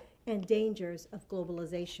intricacies and dangers of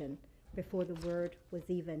globalization before the word was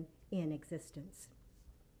even in existence.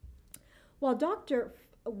 While Dr.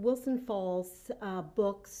 Wilson Fall's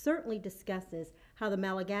book certainly discusses how the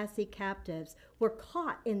Malagasy captives were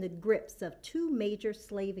caught in the grips of two major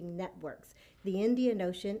slaving networks, the Indian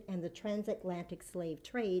Ocean and the transatlantic slave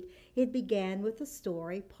trade, it began with a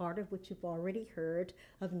story, part of which you've already heard,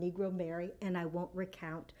 of Negro Mary, and I won't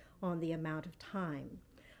recount on the amount of time.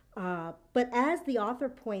 But as the author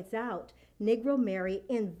points out, Negro Mary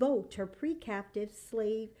invoked her pre-captive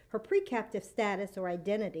status or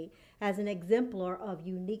identity as an exemplar of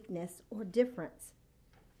uniqueness or difference.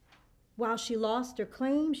 While she lost her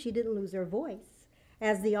claim, she didn't lose her voice.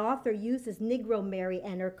 as the author uses Negro Mary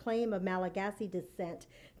and her claim of Malagasy descent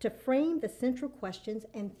to frame the central questions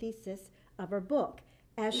and thesis of her book,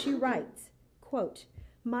 as she writes, quote,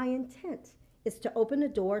 "My intent is to open a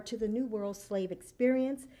door to the New World slave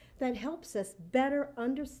experience that helps us better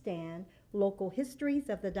understand local histories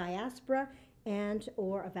of the diaspora and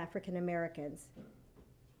or of African Americans."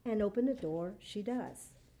 And open a door she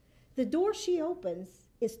does. The door she opens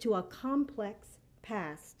is to a complex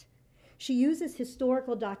past. She uses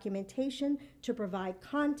historical documentation to provide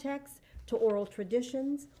context to oral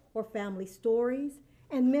traditions or family stories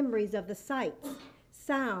and memories of the sights,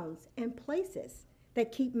 sounds, and places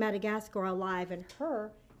that keep Madagascar alive in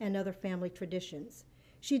her and other family traditions.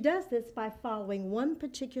 She does this by following one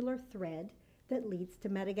particular thread that leads to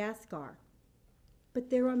Madagascar.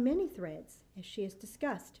 But there are many threads, as she has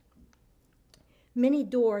discussed. Many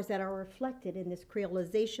doors that are reflected in this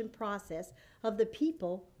creolization process of the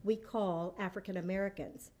people we call African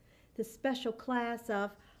Americans, the special class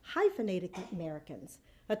of hyphenated Americans,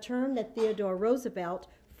 a term that Theodore Roosevelt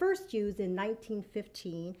first used in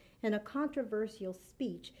 1915 in a controversial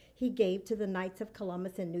speech he gave to the Knights of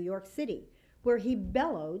Columbus in New York City, where he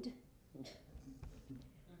bellowed,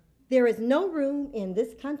 "There is no room in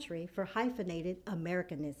this country for hyphenated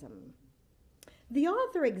Americanism." The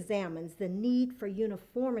author examines the need for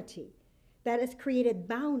uniformity that has created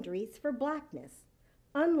boundaries for Blackness.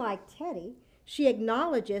 Unlike Teddy, she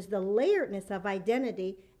acknowledges the layeredness of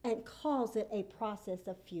identity and calls it a process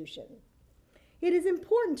of fusion. It is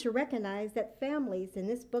important to recognize that families in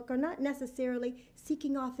this book are not necessarily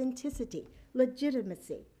seeking authenticity,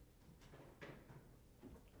 legitimacy,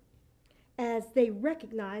 as they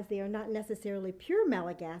recognize they are not necessarily pure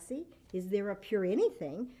Malagasy. Is there a pure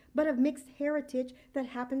anything, but of mixed heritage that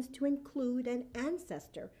happens to include an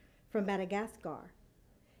ancestor from Madagascar.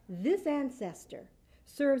 This ancestor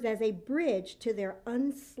serves as a bridge to their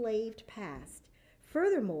unslaved past.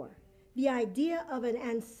 Furthermore, the idea of an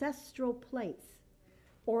ancestral place,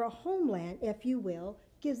 or a homeland, if you will,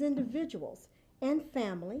 gives individuals and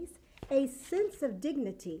families a sense of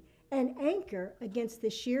dignity and anchor against the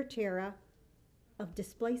sheer terror of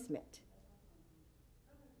displacement.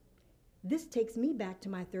 This takes me back to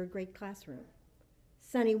my third grade classroom.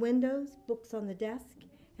 Sunny windows, books on the desk,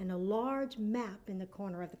 and a large map in the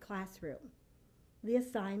corner of the classroom. The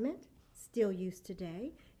assignment, still used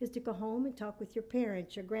today, is to go home and talk with your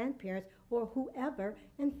parents, your grandparents, or whoever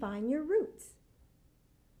and find your roots.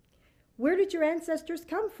 "Where did your ancestors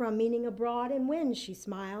come from?" meaning abroad and when, she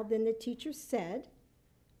smiled. Then the teacher said,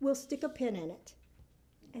 "We'll stick a pin in it."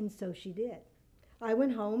 And so she did. I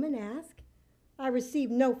went home and asked. I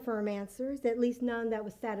received no firm answers, at least none that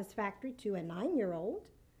was satisfactory to a 9-year-old.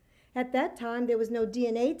 At that time, there was no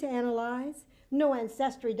DNA to analyze, no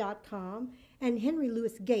Ancestry.com, and Henry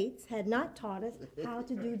Louis Gates had not taught us how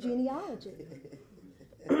to do genealogy.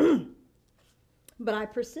 But I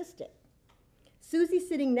persisted. Susie,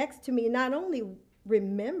 sitting next to me, not only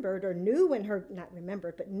remembered or knew when her, not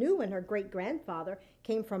remembered, but knew when her great-grandfather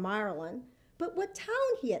came from Ireland, but what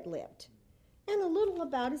town he had lived, and a little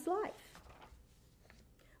about his life.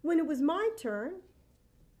 When it was my turn,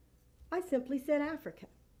 I simply said Africa.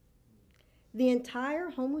 The entire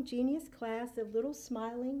homogeneous class of little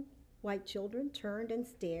smiling white children turned and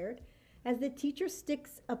stared as the teacher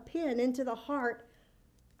sticks a pin into the heart,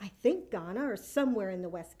 I think Ghana or somewhere in the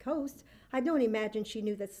West Coast. I don't imagine she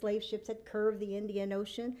knew that slave ships had curved the Indian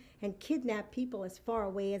Ocean and kidnapped people as far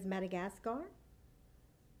away as Madagascar.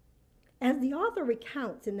 As the author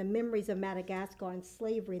recounts in the Memories of Madagascar and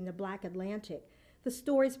Slavery in the Black Atlantic, the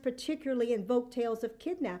stories particularly invoke tales of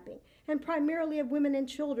kidnapping, and primarily of women and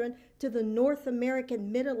children, to the North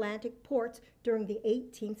American mid-Atlantic ports during the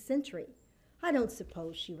 18th century. I don't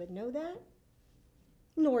suppose she would know that,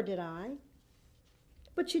 nor did I,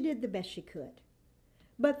 but she did the best she could.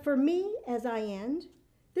 But for me, as I end,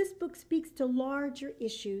 this book speaks to larger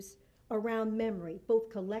issues around memory, both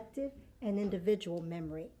collective and individual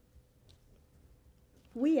memory.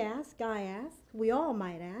 We ask, I ask, we all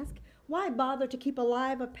might ask, why bother to keep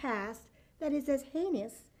alive a past that is as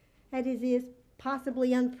heinous as it is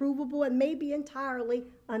possibly unprovable and maybe entirely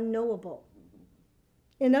unknowable?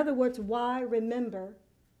 In other words, why remember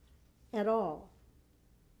at all?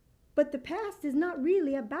 But the past is not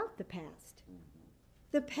really about the past.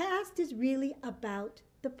 The past is really about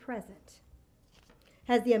the present.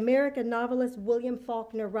 As the American novelist William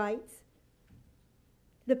Faulkner writes,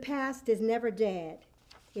 the past is never dead.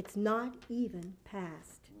 It's not even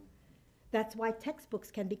past. That's why textbooks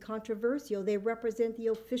can be controversial. They represent the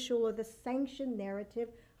official or the sanctioned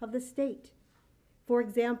narrative of the state. For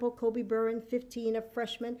example, Kobe Burren, 15, a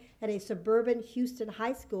freshman at a suburban Houston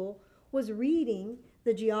high school, was reading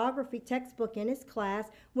the geography textbook in his class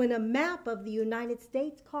when a map of the United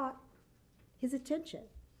States caught his attention.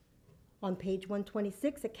 On page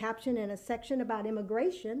 126, a caption and a section about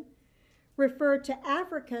immigration referred to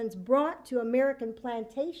Africans brought to American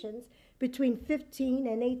plantations between 15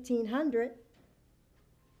 and 1800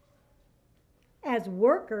 as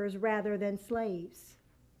workers rather than slaves.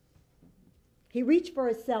 He reached for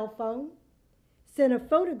his cell phone, sent a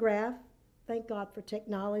photograph, thank God for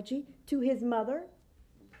technology, to his mother,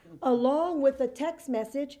 along with a text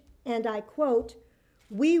message, and I quote,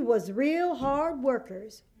 "We was real hard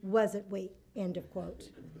workers, wasn't we?" End of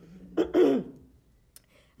quote.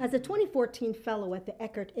 As a 2014 fellow at the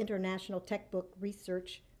Eckert International Textbook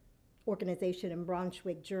Research Organization in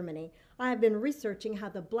Braunschweig, Germany, I have been researching how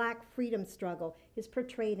the Black freedom struggle is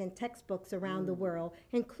portrayed in textbooks around the world,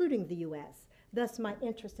 including the U.S. Thus, my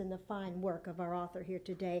interest in the fine work of our author here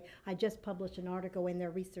today. I just published an article in their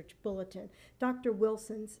research bulletin. Dr.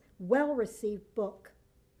 Wilson's well-received book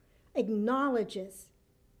acknowledges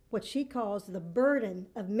what she calls the burden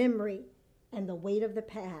of memory and the weight of the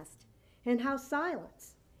past, and how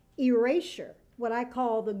silence, erasure, what I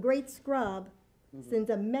call the great scrub, sends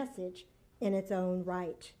a message in its own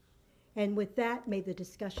right. And with that, may the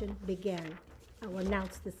discussion begin. I will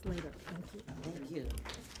announce this later. Thank you. Thank you.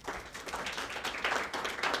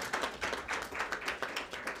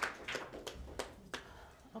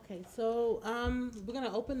 Okay, so we're going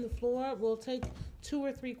to open the floor. We'll take 2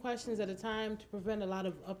 or 3 questions at a time to prevent a lot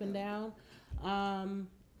of up and down.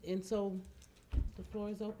 And so the floor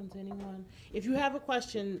is open to anyone. If you have a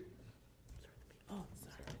question,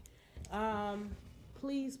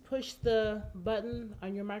 please push the button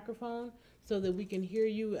on your microphone so that we can hear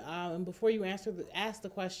you. And before you ask the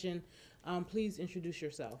question, please introduce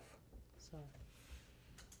yourself. So.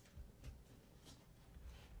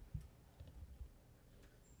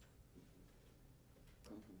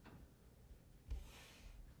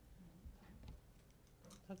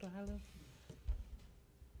 Dr. Hilo?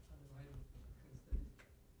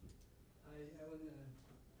 I want to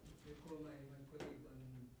recall my colleague on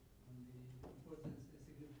the importance and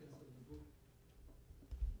significance of the book.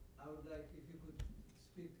 I would like if you could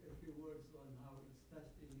speak a few words on how it's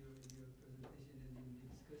touched in your presentation and in the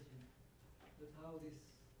discussion, but how this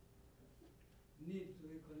need to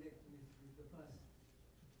reconnect with the past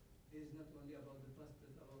is not only about the past,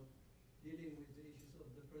 but about dealing with the issues of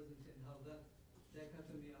the present, and how that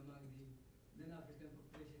dichotomy among the non-African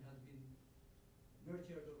population has been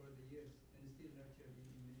nurtured over the years and still nurtured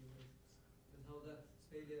in many ways, but how that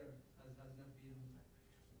failure has not been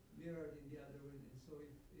mirrored in the other way. And so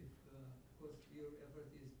if of course your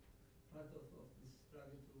effort is part of this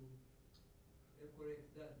struggle to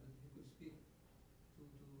correct that, but you could speak to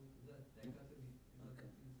that dichotomy and what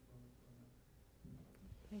that means for now.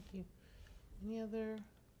 Thank you. Any other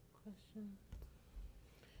questions?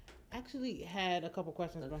 Actually had a couple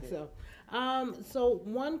questions myself. So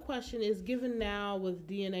one question is, given now with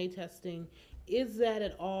DNA testing, is that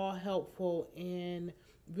at all helpful in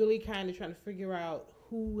really kind of trying to figure out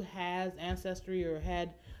who has ancestry or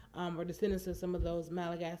had or descendants of some of those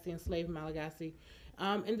Malagasy, enslaved Malagasy?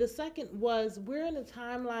 And the second was, we're in a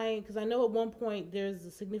timeline, because I know at one point there's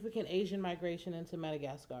a significant Asian migration into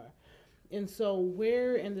Madagascar. And so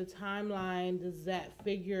where in the timeline does that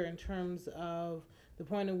figure in terms of the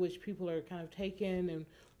point at which people are kind of taken, and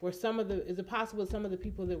where is it possible some of the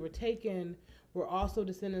people that were taken were also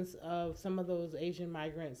descendants of some of those Asian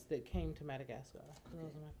migrants that came to Madagascar? Okay.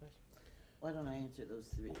 Those are my questions. Why don't I answer those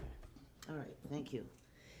 3? All right, thank you.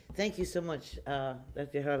 Thank you so much,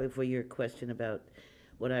 Dr. Harley, for your question about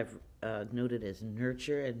what I've noted as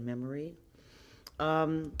nurture and memory.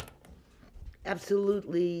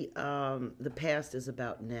 Absolutely, the past is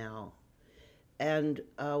about now. And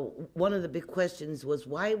one of the big questions was,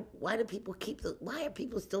 why do people why are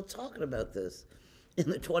people still talking about this in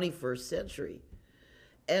the 21st century?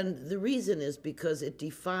 And the reason is because it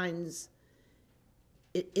defines,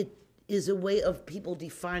 it is a way of people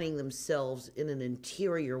defining themselves in an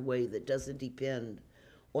interior way that doesn't depend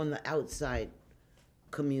on the outside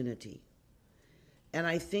community. And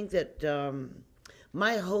I think that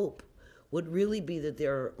my hope would really be that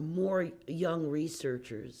there are more young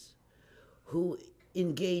researchers who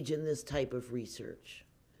engage in this type of research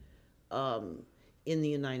in the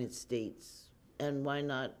United States, and why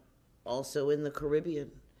not also in the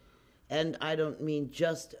Caribbean. And I don't mean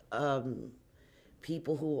just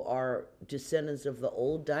people who are descendants of the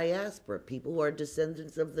old diaspora, people who are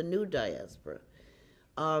descendants of the new diaspora.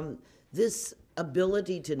 This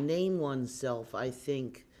ability to name oneself, I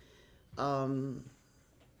think,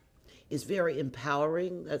 is very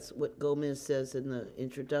empowering. That's what Gomez says in the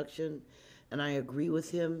introduction. and I agree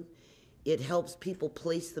with him. It helps people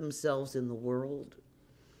place themselves in the world.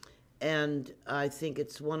 And I think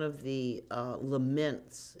it's one of the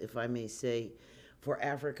laments, if I may say, for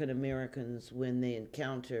African Americans when they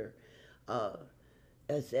encounter,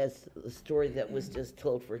 as the story that was just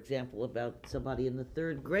told, for example, about somebody in the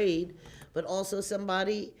 3rd grade, but also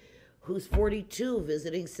somebody who's 42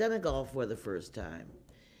 visiting Senegal for the first time.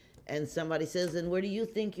 And somebody says, and where do you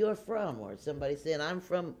think you're from? Or somebody saying, I'm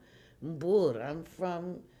from Mbour, I'm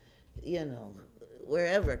from, you know,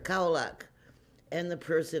 wherever, Kaolack. And the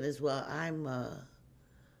person is, well, I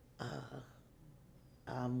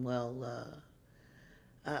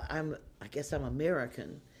guess I'm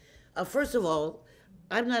American. First of all,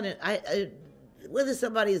 I'm not, whether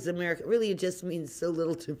somebody is American, really it just means so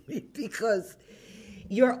little to me, because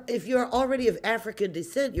if you're already of African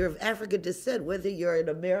descent, you're of African descent, whether you're in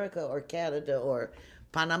America or Canada or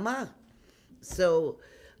Panama. So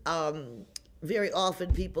very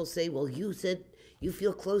often people say, well, you said you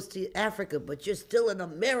feel close to Africa, but you're still an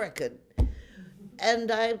American.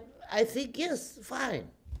 And I think, yes, fine.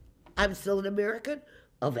 I'm still an American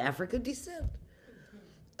of African descent.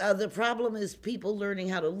 The problem is people learning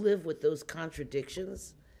how to live with those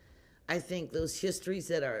contradictions. I think those histories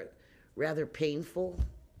that are rather painful.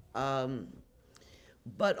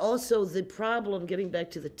 But also the problem, getting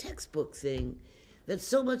back to the textbook thing, that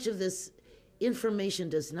so much of this information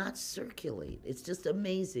does not circulate. It's just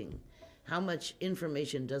amazing how much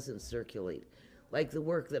information doesn't circulate. Like the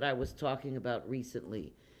work that I was talking about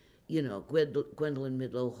recently, you know, Gwendolyn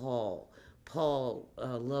Midlow Hall, Paul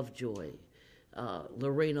Lovejoy,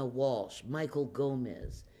 Lorena Walsh, Michael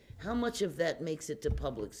Gomez. How much of that makes it to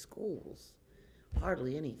public schools?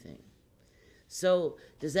 Hardly anything. So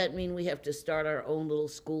does that mean we have to start our own little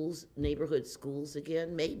schools, neighborhood schools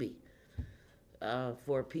again? Maybe,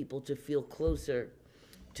 for people to feel closer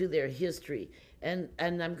to their history. And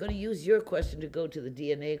I'm going to use your question to go to the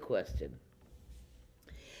DNA question.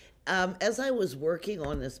 As I was working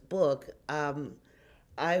on this book,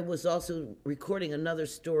 I was also recording another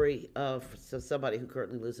story of somebody who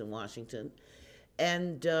currently lives in Washington.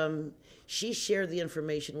 And she shared the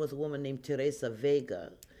information with a woman named Teresa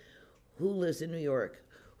Vega, who lives in New York,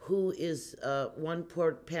 who is, one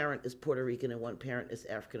parent is Puerto Rican and one parent is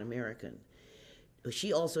African American.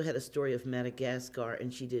 She also had a story of Madagascar,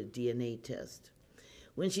 and she did a DNA test.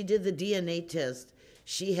 When she did the DNA test,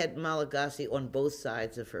 she had Malagasy on both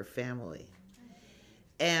sides of her family.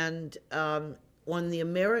 And on the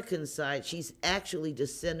American side, she's actually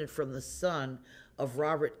descended from the son of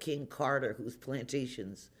Robert King Carter, whose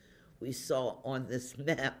plantations we saw on this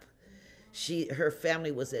map. Her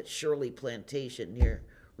family was at Shirley Plantation near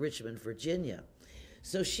Richmond, Virginia.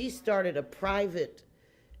 So she started a private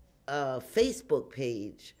Facebook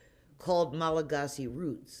page called Malagasy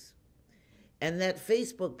Roots. And that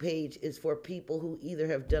Facebook page is for people who either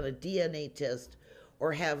have done a DNA test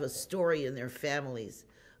or have a story in their families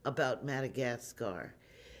about Madagascar.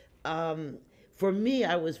 For me,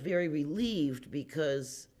 I was very relieved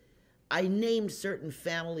because I named certain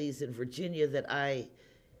families in Virginia that I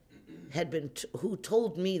had been, who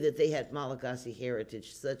told me that they had Malagasy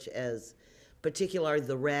heritage, such as particularly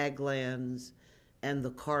the Raglands and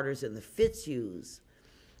the Carters and the Fitzhughs.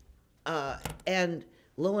 And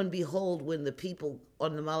lo and behold, when the people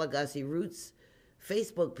on the Malagasy Roots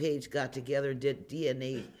Facebook page got together and did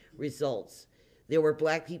DNA results, there were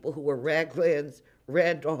black people who were Raglands,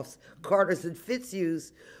 Randolphs, Carters, and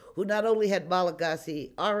Fitzhughs who not only had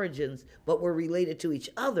Malagasy origins, but were related to each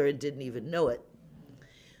other and didn't even know it.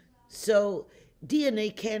 So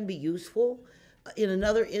DNA can be useful. In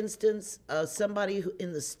another instance, somebody who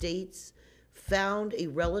in the States found a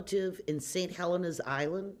relative in St. Helena's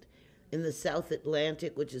Island in the South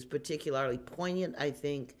Atlantic, which is particularly poignant, I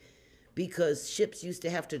think, because ships used to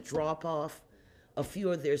have to drop off a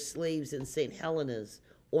few of their slaves in St. Helena's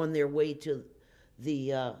on their way to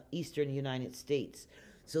the eastern United States.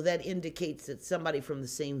 So that indicates that somebody from the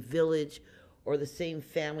same village or the same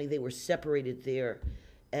family, they were separated there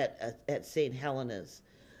at St. Helena's.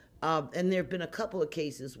 And there have been a couple of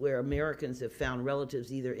cases where Americans have found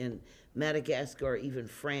relatives either in Madagascar or even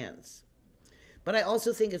France. But I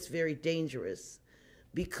also think it's very dangerous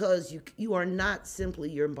because you are not simply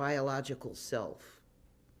your biological self.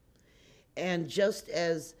 And just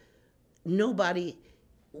as the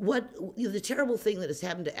terrible thing that has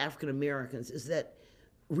happened to African Americans is that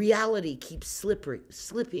reality keeps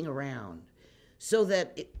slipping around, so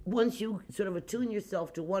that once you sort of attune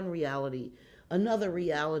yourself to one reality, another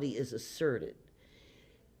reality is asserted.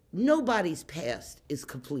 Nobody's past is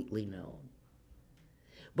completely known.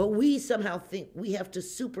 But we somehow think we have to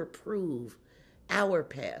superprove our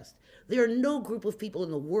past. There are no group of people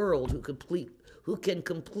in the world who can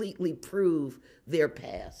completely prove their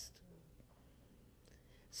past.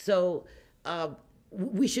 So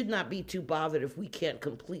we should not be too bothered if we can't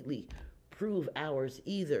completely prove ours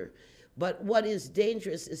either. But what is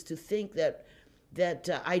dangerous is to think that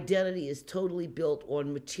identity is totally built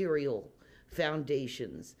on material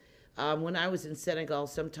foundations. When I was in Senegal,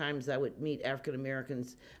 sometimes I would meet African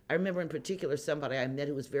Americans. I remember in particular somebody I met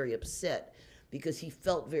who was very upset because he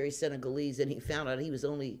felt very Senegalese, and he found out he was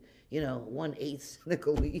only, 1/8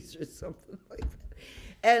 Senegalese or something like that.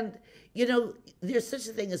 And, there's such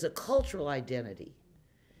a thing as a cultural identity.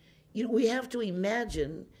 We have to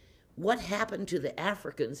imagine what happened to the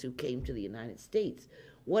Africans who came to the United States.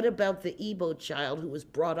 What about the Igbo child who was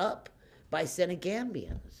brought up by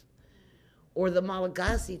Senegambians? Or the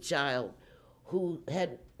Malagasy child who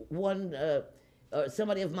had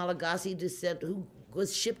somebody of Malagasy descent who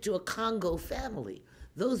was shipped to a Congo family.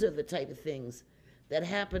 Those are the type of things that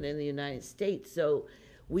happen in the United States. So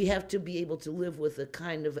we have to be able to live with a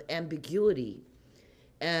kind of ambiguity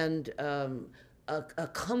and a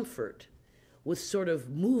comfort with sort of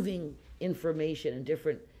moving information and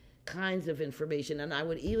different kinds of information. And I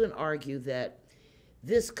would even argue that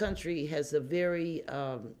this country has a very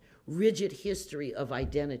rigid history of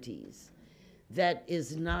identities that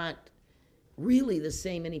is not really the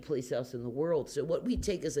same anyplace else in the world. So what we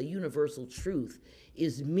take as a universal truth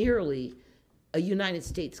is merely a United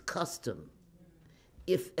States custom,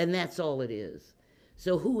 and that's all it is.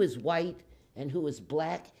 So who is white and who is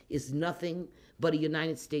black is nothing but a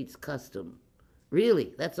United States custom.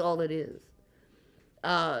 Really, that's all it is.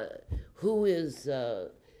 Who is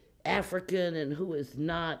African and who is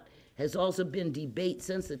not has also been debate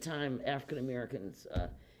since the time African Americans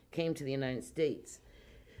came to the United States.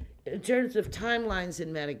 In terms of timelines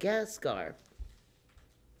in Madagascar,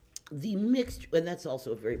 the mixed, and that's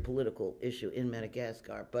also a very political issue in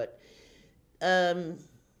Madagascar, but the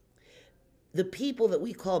people that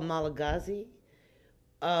we call Malagasy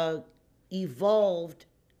evolved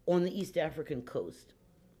on the East African coast,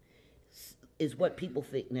 is what people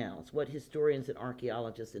think now. It's what historians and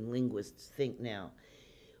archaeologists and linguists think now.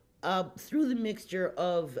 Through the mixture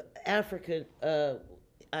of African,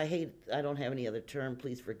 I don't have any other term,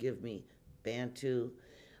 please forgive me, Bantu,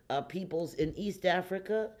 peoples in East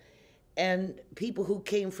Africa, and people who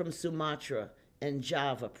came from Sumatra and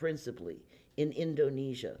Java, principally, in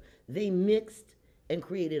Indonesia. They mixed and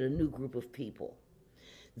created a new group of people.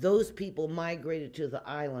 Those people migrated to the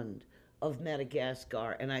island of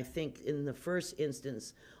Madagascar, and I think in the first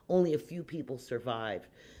instance, only a few people survived.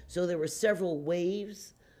 So there were several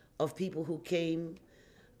waves of people who came,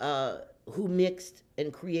 who mixed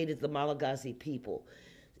and created the Malagasy people.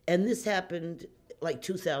 And this happened like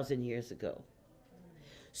 2,000 years ago.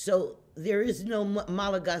 So there is no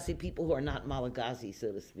Malagasy people who are not Malagasy,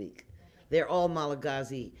 so to speak. They're all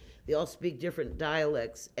Malagasy. They all speak different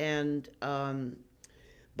dialects. And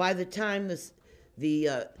by the time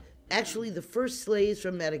actually the first slaves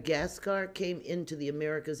from Madagascar came into the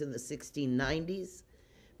Americas in the 1690s.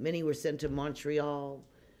 Many were sent to Montreal,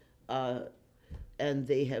 and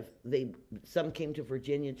some came to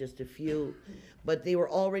Virginia, just a few, but they were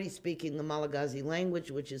already speaking the Malagasy language,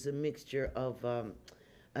 which is a mixture of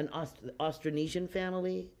an Austronesian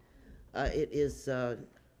family. It is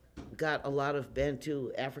got a lot of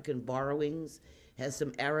Bantu African borrowings, has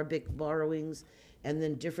some Arabic borrowings, and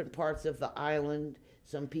then different parts of the island.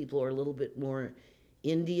 Some people are a little bit more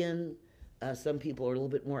Indian, some people are a little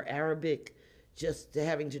bit more Arabic, just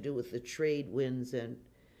having to do with the trade winds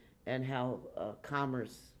and how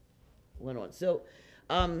commerce went on. So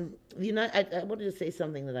I wanted to say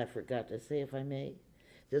something that I forgot to say, if I may,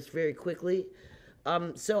 just very quickly.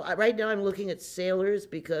 Right now I'm looking at sailors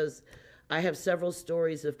because I have several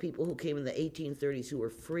stories of people who came in the 1830s who were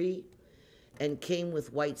free and came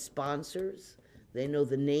with white sponsors. They know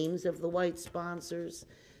the names of the white sponsors.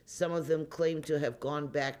 Some of them claim to have gone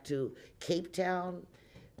back to Cape Town,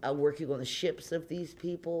 working on the ships of these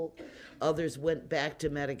people. Others went back to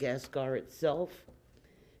Madagascar itself,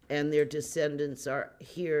 and their descendants are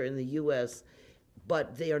here in the U.S.,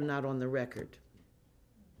 but they are not on the record.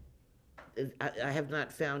 I have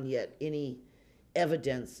not found yet any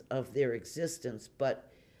evidence of their existence,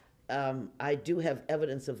 but I do have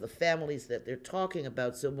evidence of the families that they're talking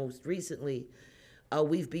about. So most recently,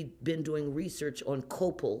 we've been doing research on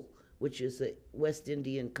copal, which is a West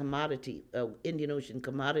Indian commodity, Indian Ocean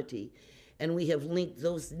commodity, and we have linked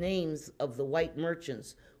those names of the white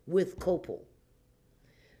merchants with copal.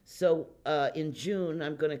 So in June,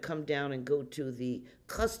 I'm going to come down and go to the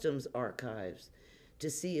customs archives to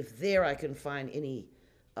see if there I can find any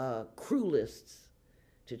crew lists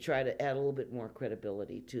to try to add a little bit more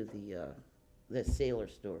credibility to the sailor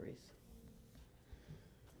stories.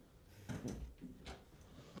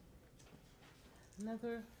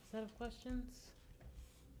 Another set of questions?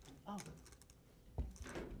 Oh,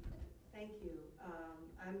 Thank you.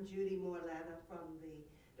 I'm Judy Morletta from the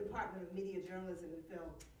Department of Media Journalism and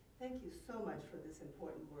Film. Thank you so much for this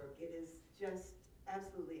important work. It is just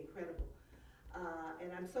absolutely incredible.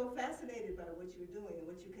 And I'm so fascinated by what you're doing and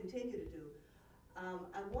what you continue to do.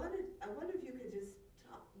 I wonder if you could just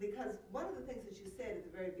talk, because one of the things that you said at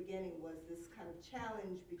the very beginning was this kind of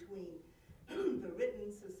challenge between the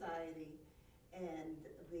written society and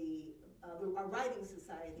a writing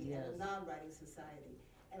society and a non-writing society.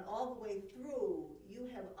 And all the way through, you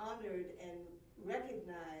have honored and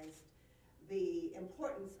recognized the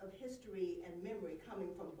importance of history and memory coming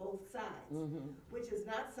from both sides, which is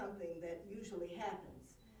not something that usually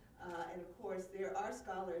happens. And of course, there are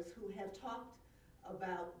scholars who have talked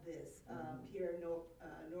about this. Pierre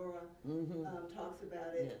Nora talks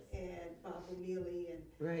about it, and Bob O'Mealy, and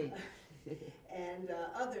Right. and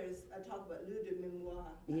others talk about lieu de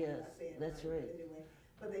mémoire. Yes, I'm not saying it that's right. But anyway,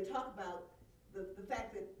 but they talk about the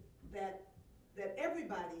fact that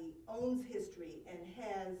everybody owns history and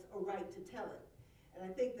has a right to tell it. And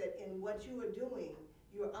I think that in what you are doing,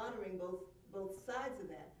 you're honoring both sides of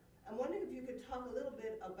that. I'm wondering if you could talk a little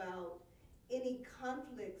bit about any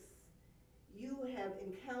conflicts you have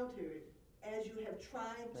encountered as you have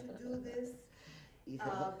tried to do this.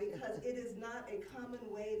 Because it is not a common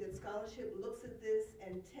way that scholarship looks at this,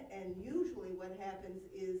 and usually what happens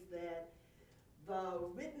is that the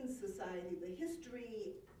written society, the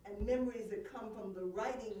history and memories that come from the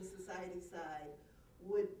writing society side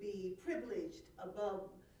would be privileged above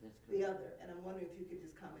the other. And I'm wondering if you could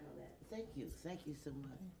just comment on that. Thank you so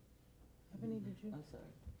much. Ebony, did you? I'm sorry.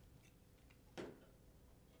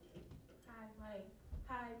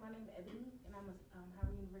 Hi, my name is Ebony, and I'm a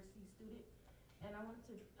Howard University student. And I wanted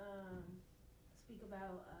to speak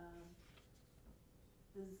about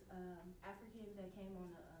this African that came on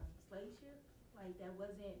a slave ship, like that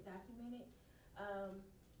wasn't documented.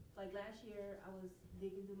 Like last year, I was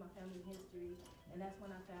digging through my family history, and that's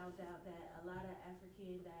when I found out that a lot of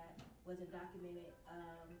African that wasn't documented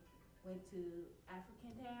went to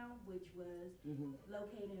African Town, which was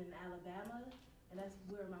located in Alabama, and that's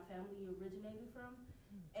where my family originated from.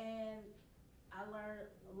 And I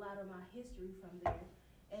learned a lot of my history from there.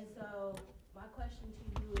 And so my question to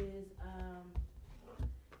you is,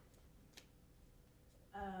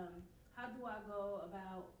 how do I go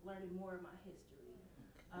about learning more of my history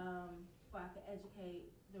so I can educate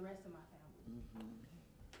the rest of my family?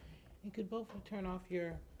 You could both turn off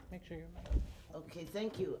your, make sure your mic. Okay,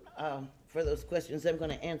 thank you for those questions. I'm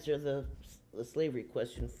going to answer the slavery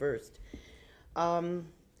question first. And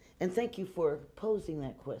thank you for posing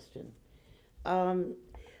that question.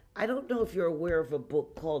 I don't know if you're aware of a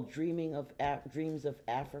book called Dreams of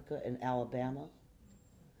Africa in Alabama,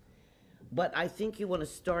 but I think you want to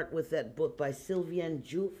start with that book by Sylviane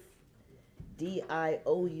Diouf,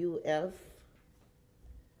 D-I-O-U-F.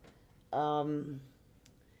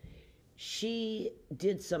 She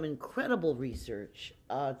did some incredible research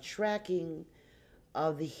tracking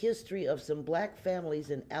the history of some black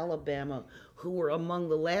families in Alabama who were among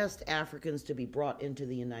the last Africans to be brought into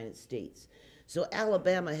the United States. So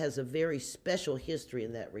Alabama has a very special history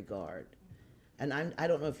in that regard. And I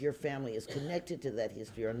don't know if your family is connected to that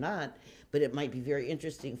history or not, but it might be very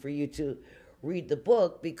interesting for you to read the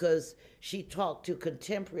book, because she talked to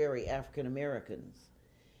contemporary African Americans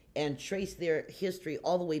and traced their history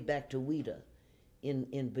all the way back to Ouida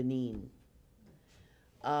in Benin.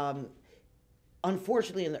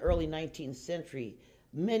 Unfortunately, in the early 19th century,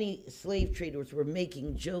 many slave traders were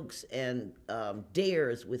making jokes and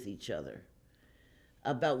dares with each other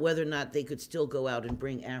about whether or not they could still go out and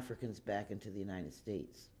bring Africans back into the United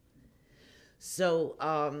States. So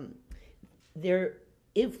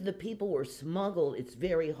if the people were smuggled, it's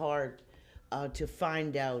very hard to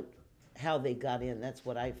find out how they got in. That's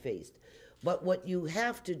what I faced. But what you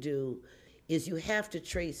have to do is you have to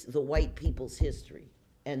trace the white people's history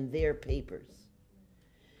and their papers.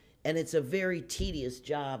 And it's a very tedious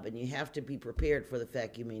job, and you have to be prepared for the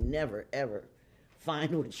fact you may never, ever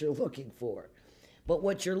find what you're looking for. But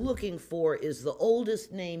what you're looking for is the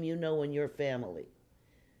oldest name you know in your family,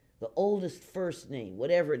 the oldest first name,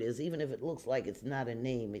 whatever it is, even if it looks like it's not a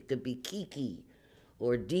name. It could be Kiki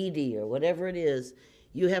or Didi or whatever it is.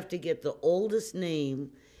 You have to get the oldest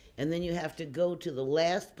name, and then you have to go to the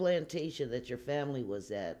last plantation that your family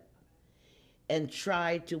was at and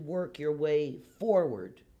try to work your way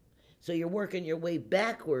forward. So you're working your way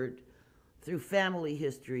backward through family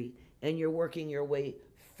history, and you're working your way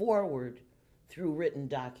forward through written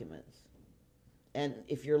documents. And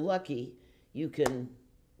if you're lucky, you can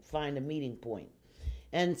find a meeting point.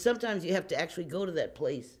 And sometimes you have to actually go to that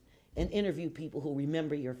place and interview people who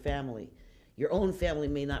remember your family. Your own family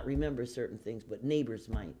may not remember certain things, but neighbors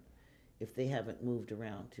might if they haven't moved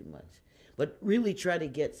around too much. But really try to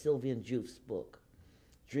get Sylvian Juif's book,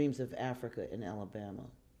 Dreams of Africa in Alabama.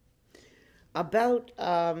 About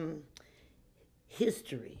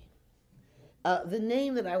history. The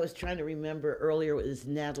name that I was trying to remember earlier was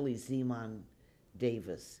Natalie Zeman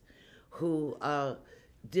Davis, who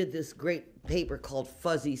did this great paper called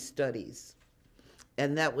Fuzzy Studies.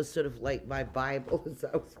 And that was sort of like my Bible as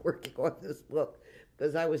I was working on this book,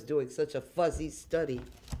 because I was doing such a fuzzy study.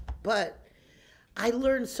 But I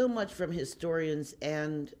learned so much from historians,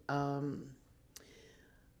 and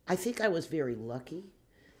I think I was very lucky.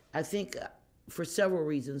 I think for several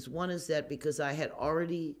reasons. One is that because I had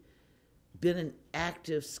already been an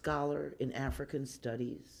active scholar in African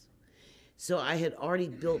studies, so I had already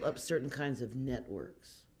built up certain kinds of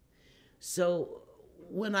networks. So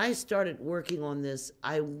when I started working on this,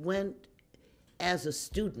 I went as a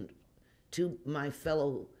student to my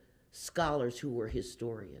fellow scholars who were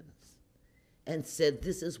historians and said,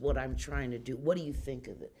 this is what I'm trying to do. What do you think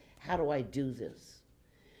of it? How do I do this?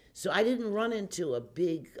 So I didn't run into a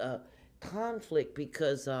big conflict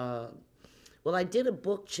because, well, I did a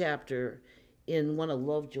book chapter in one of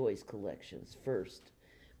Lovejoy's collections first.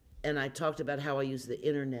 And I talked about how I use the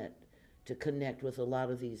internet to connect with a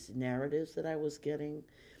lot of these narratives that I was getting.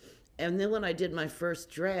 And then when I did my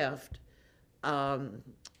first draft, some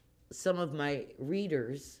of my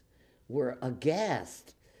readers were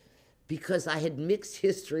aghast because I had mixed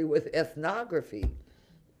history with ethnography.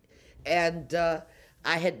 And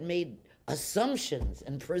I had made assumptions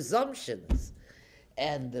and presumptions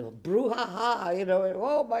and the brouhaha, you know, and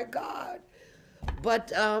oh my God.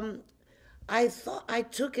 But I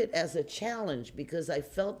took it as a challenge because I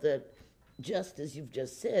felt that, just as you've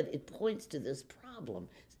just said, it points to this problem.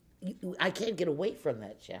 I can't get away from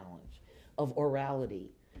that challenge of orality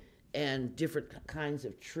and different kinds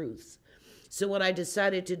of truths. So what I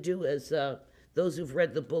decided to do, as those who've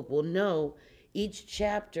read the book will know, each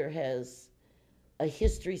chapter has a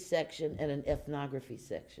history section and an ethnography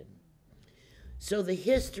section. So the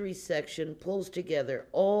history section pulls together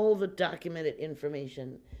all the documented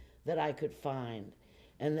information that I could find,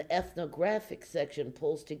 and the ethnographic section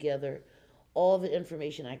pulls together all the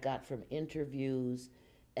information I got from interviews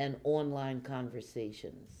and online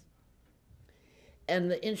conversations.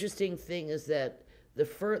 And the interesting thing is that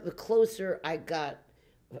the closer I got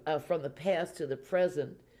from the past to the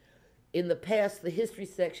present, in the past, the history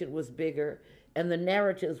section was bigger and the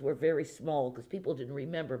narratives were very small because people didn't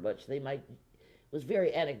remember much. It was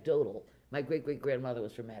very anecdotal. My great-great-grandmother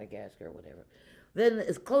was from Madagascar or whatever. Then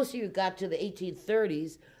as closer you got to the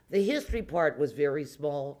 1830s, the history part was very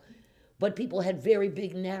small, but people had very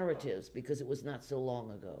big narratives because it was not so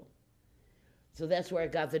long ago. So that's where I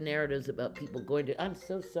got the narratives about people going to, I'm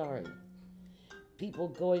so sorry, people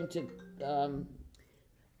going to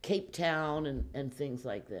Cape Town and things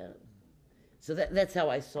like that. So that's how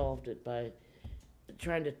I solved it, by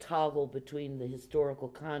trying to toggle between the historical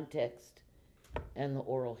context and the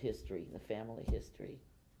oral history, the family history.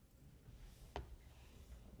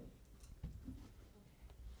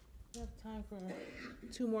 We have time for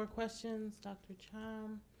 2 more questions. Dr.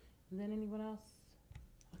 Cham, and then anyone else?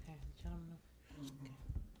 Okay, gentlemen. Okay.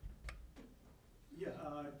 Yeah,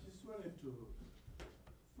 I just wanted to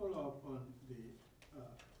follow up on the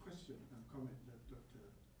question and comment that Dr.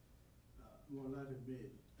 Molade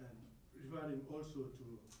made, and referring also to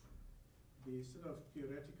the sort of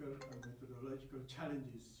theoretical and methodological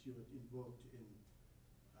challenges you had invoked in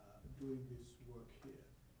doing this work here.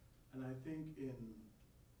 And I think in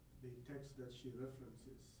the text that she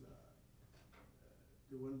references,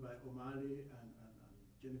 the one by O'Malley and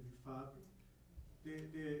Genevieve Fabre, they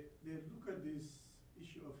look at this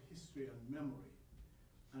issue of history and memory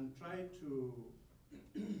and try to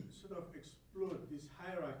sort of explode this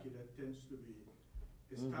hierarchy that tends to be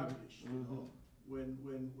established, you know, when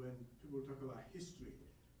people talk about history,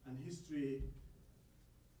 and history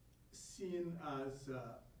seen as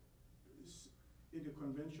in the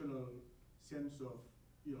conventional sense of,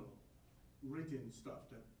 you know, written stuff,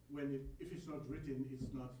 that if it's not written,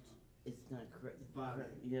 it's not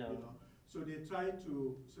valid, yeah. you know. So they try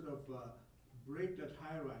to sort of break that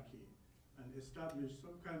hierarchy and establish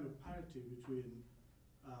some kind of parity between,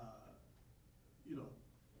 you know,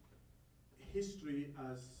 history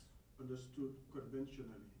as understood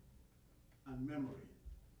conventionally and memory,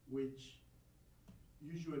 which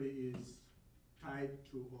usually is tied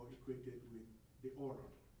to or equated with the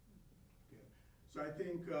oral. Okay. So I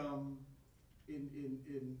think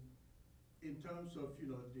in terms of the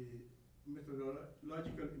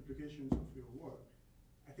methodological implications of your work,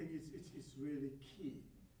 I think it's really key,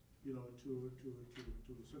 to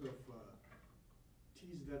sort of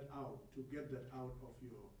tease that out, to get that out of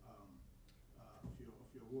your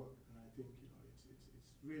work. And I think it's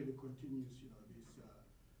really continues this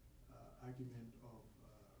argument of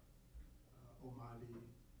O'Malley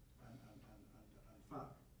and FAC,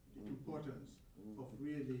 the importance of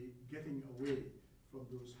really getting away from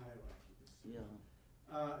those hierarchies. Yeah.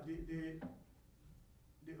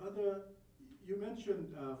 The other, you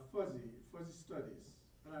mentioned fuzzy studies,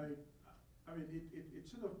 and I mean it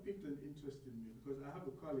sort of piqued an interest in me because I have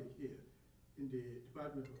a colleague here in the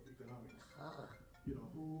Department of Economics,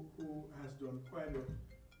 who has done quite a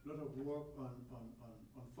lot of work on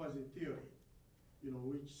fuzzy theory,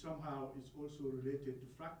 which somehow is also related to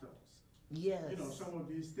fractals. Yes. Some of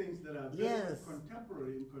these things that are very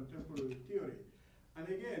contemporary in contemporary theory. And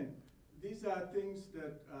again, these are things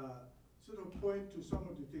that sort of point to some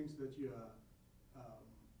of the things that you are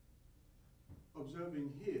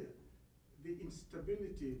observing here. The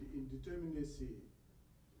instability, the indeterminacy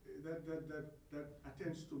that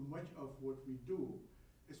attends to much of what we do,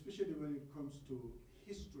 especially when it comes to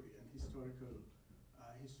history and historical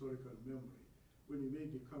memory. When you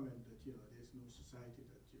made the comment that there's no society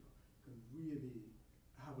that can really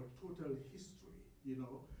have a total history,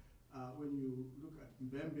 when you look at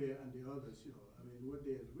Mbembe and the others, I mean, what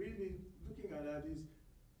they're really looking at is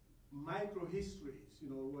micro-histories,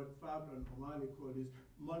 what Fab and O'Malley call is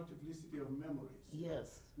multiplicity of memories.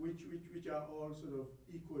 Yes. Which are all sort of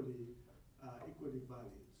equally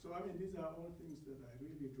valid. So, I mean, these are all things that I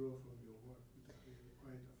really draw from your work, which are really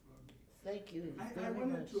quite affirming. Thank you I very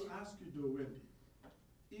wanted much. to ask you, though, Wendy,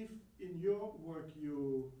 if in your work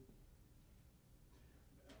do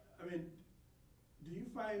you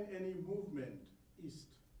find any movement east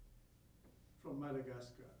from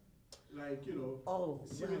Madagascar? Like,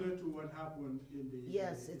 similar to what happened in the...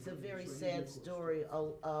 Yes, it's a very sad story.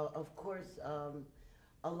 Of course,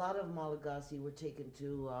 a lot of Malagasy were taken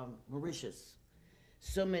to Mauritius.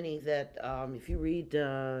 So many that if you read,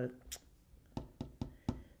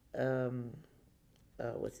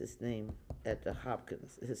 what's his name at the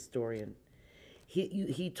Hopkins, historian,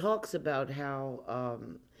 he talks about how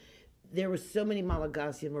there were so many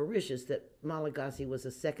Malagasy in Mauritius that Malagasy was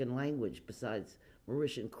a second language besides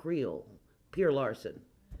Mauritian Creole. Pierre Larson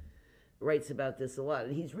writes about this a lot,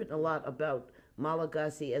 and he's written a lot about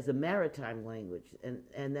Malagasy as a maritime language,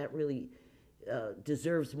 and that really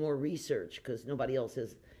deserves more research because nobody else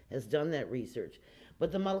has done that research.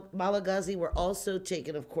 But the Malagasy were also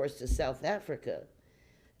taken, of course, to South Africa,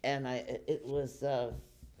 and it was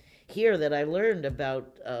here that I learned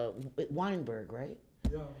about Weinberg, right?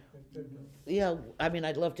 Yeah, I mean,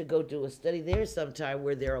 I'd love to go do a study there sometime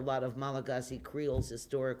where there are a lot of Malagasy Creoles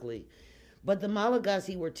historically. But the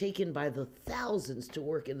Malagasy were taken by the thousands to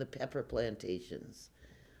work in the pepper plantations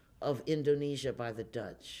of Indonesia by the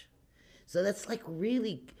Dutch. So that's like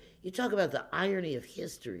really, you talk about the irony of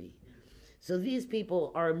history. So these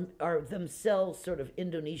people are themselves sort of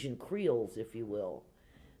Indonesian Creoles, if you will,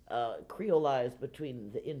 Creolized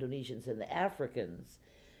between the Indonesians and the Africans.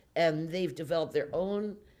 And they've developed their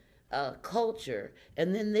own culture,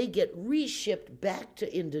 and then they get reshipped back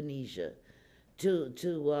to Indonesia, to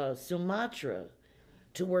Sumatra,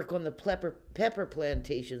 to work on the pepper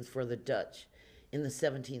plantations for the Dutch in the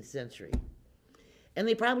 17th century. And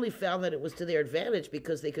they probably found that it was to their advantage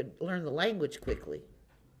because they could learn the language quickly.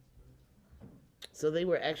 So they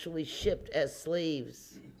were actually shipped as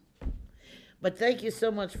slaves. But thank you so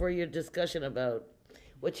much for your discussion about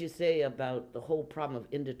what you say about the whole problem of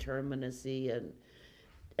indeterminacy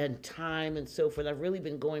and time and so forth. I've really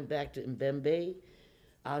been going back to Mbembe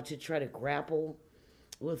to try to grapple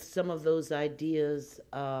with some of those ideas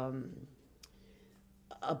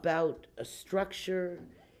about a structure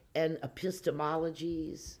and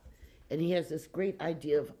epistemologies. And he has this great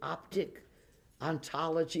idea of optic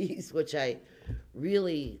ontologies, which I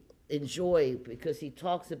really enjoy because he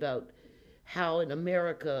talks about how in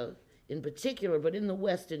America in particular, but in the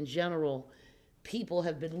West in general, people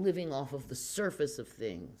have been living off of the surface of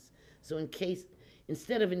things. So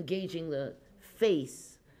instead of engaging the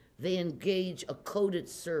face, they engage a coated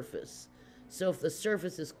surface. So if the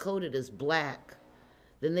surface is coated as black,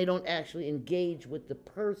 then they don't actually engage with the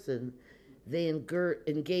person, they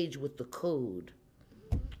engage with the code.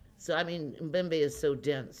 So, I mean, Mbembe is so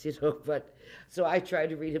dense, but so I tried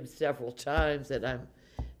to read him several times, and I'm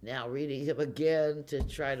now reading him again to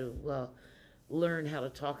try to learn how to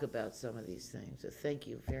talk about some of these things. So thank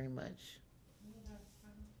you very much.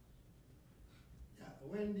 Yeah,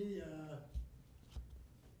 Wendy,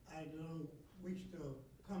 I don't wish to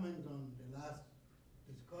comment on the last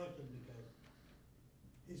discussion because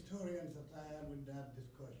historians are tired with that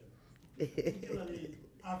discussion, particularly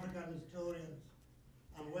African historians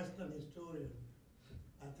and Western historians.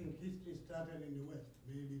 I think history started in the West,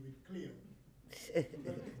 maybe with Cleo.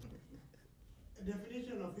 But a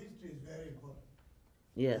definition of history is very important.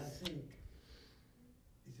 Yes. I think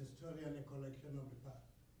it's a story and a collection of the past.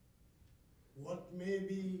 What may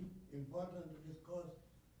be important to discuss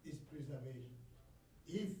is preservation.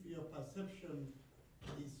 If your perception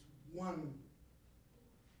is one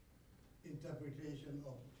interpretation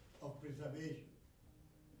of preservation,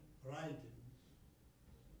 writings,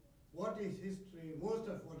 what is history, most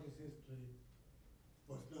of what is history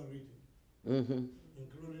was not written,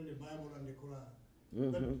 including the Bible and the Quran.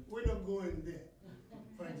 But we're not going there.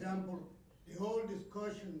 For example, the whole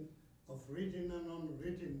discussion of written and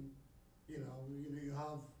unwritten, you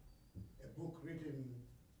have a book written,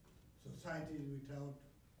 society without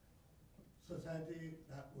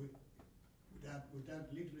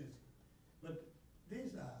literacy. But I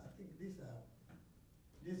think these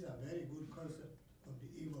are very good concepts on the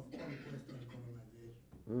eve of conquest and colonization.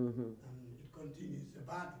 And it continues a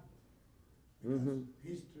battle. Because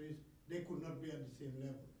histories, they could not be at the same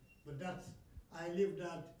level. But I live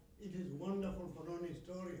that it is wonderful for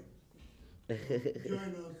non-historians to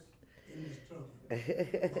join us in the struggle.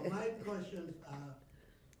 But my questions are,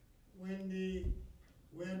 Wendy,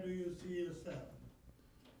 where do you see yourself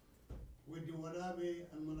with the Wadabe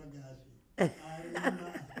and Malagasy? I remember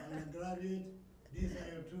as an undergraduate, these are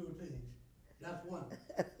your two things. That's one.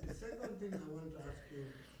 The second thing I want to ask you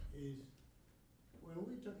is, when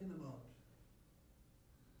we're talking about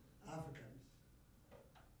Africans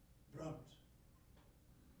brought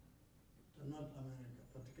to North America,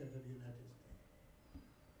 particularly the United States,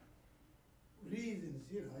 reasons,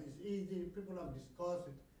 it's easy, people have discussed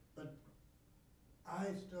it, but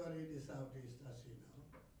I studied the Southeast, as you know,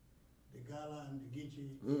 the Gala and the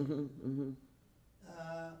Geechee.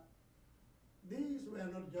 These were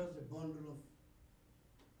not just a bundle of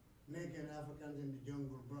naked Africans in the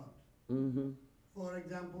jungle brought. For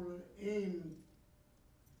example, in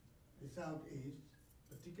the Southeast,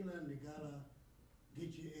 particularly in the Gala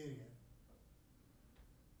Geechee area,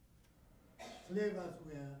 slavers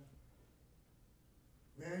were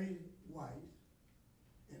very wise,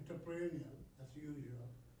 entrepreneurial, as usual.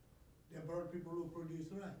 They brought people who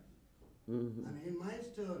produce rice. And in my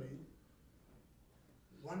story,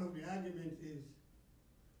 one of the arguments is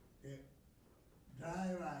the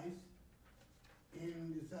dry rice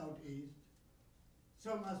in the Southeast,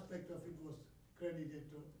 some aspect of it was credited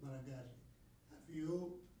to Malagasy. Have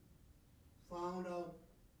you found out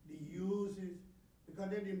the uses? Because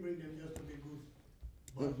they didn't bring them just to be good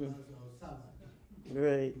butlers or salad.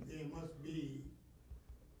 Right. There must be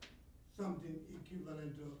something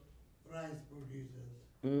equivalent to rice producers,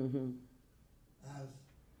 as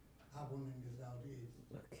happened in the Southeast.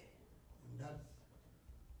 Okay. And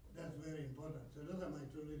that's very important. So those are my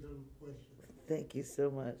two little questions. Thank you so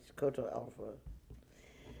much, Koto Alpha.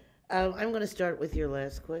 I'm going to start with your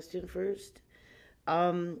last question first.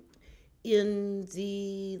 In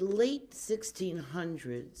the late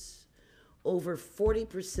 1600s, over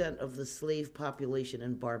 40% of the slave population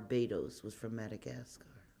in Barbados was from Madagascar.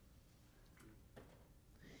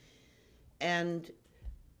 And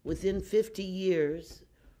within 50 years,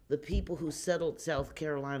 the people who settled South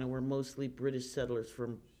Carolina were mostly British settlers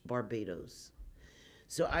from Barbados.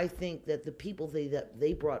 So I think that the people that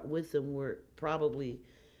they brought with them were probably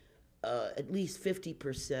at least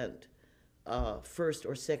 50% first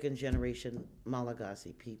or second generation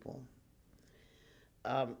Malagasy people.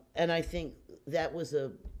 And I think that was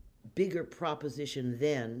a bigger proposition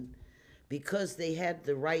then, because they had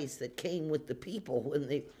the rice that came with the people when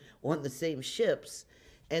they on the same ships,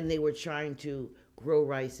 and they were trying to grow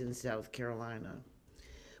rice in South Carolina.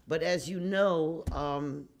 But as you know,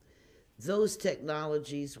 those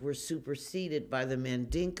technologies were superseded by the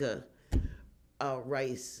Mandinka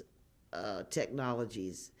rice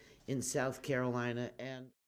technologies in South Carolina and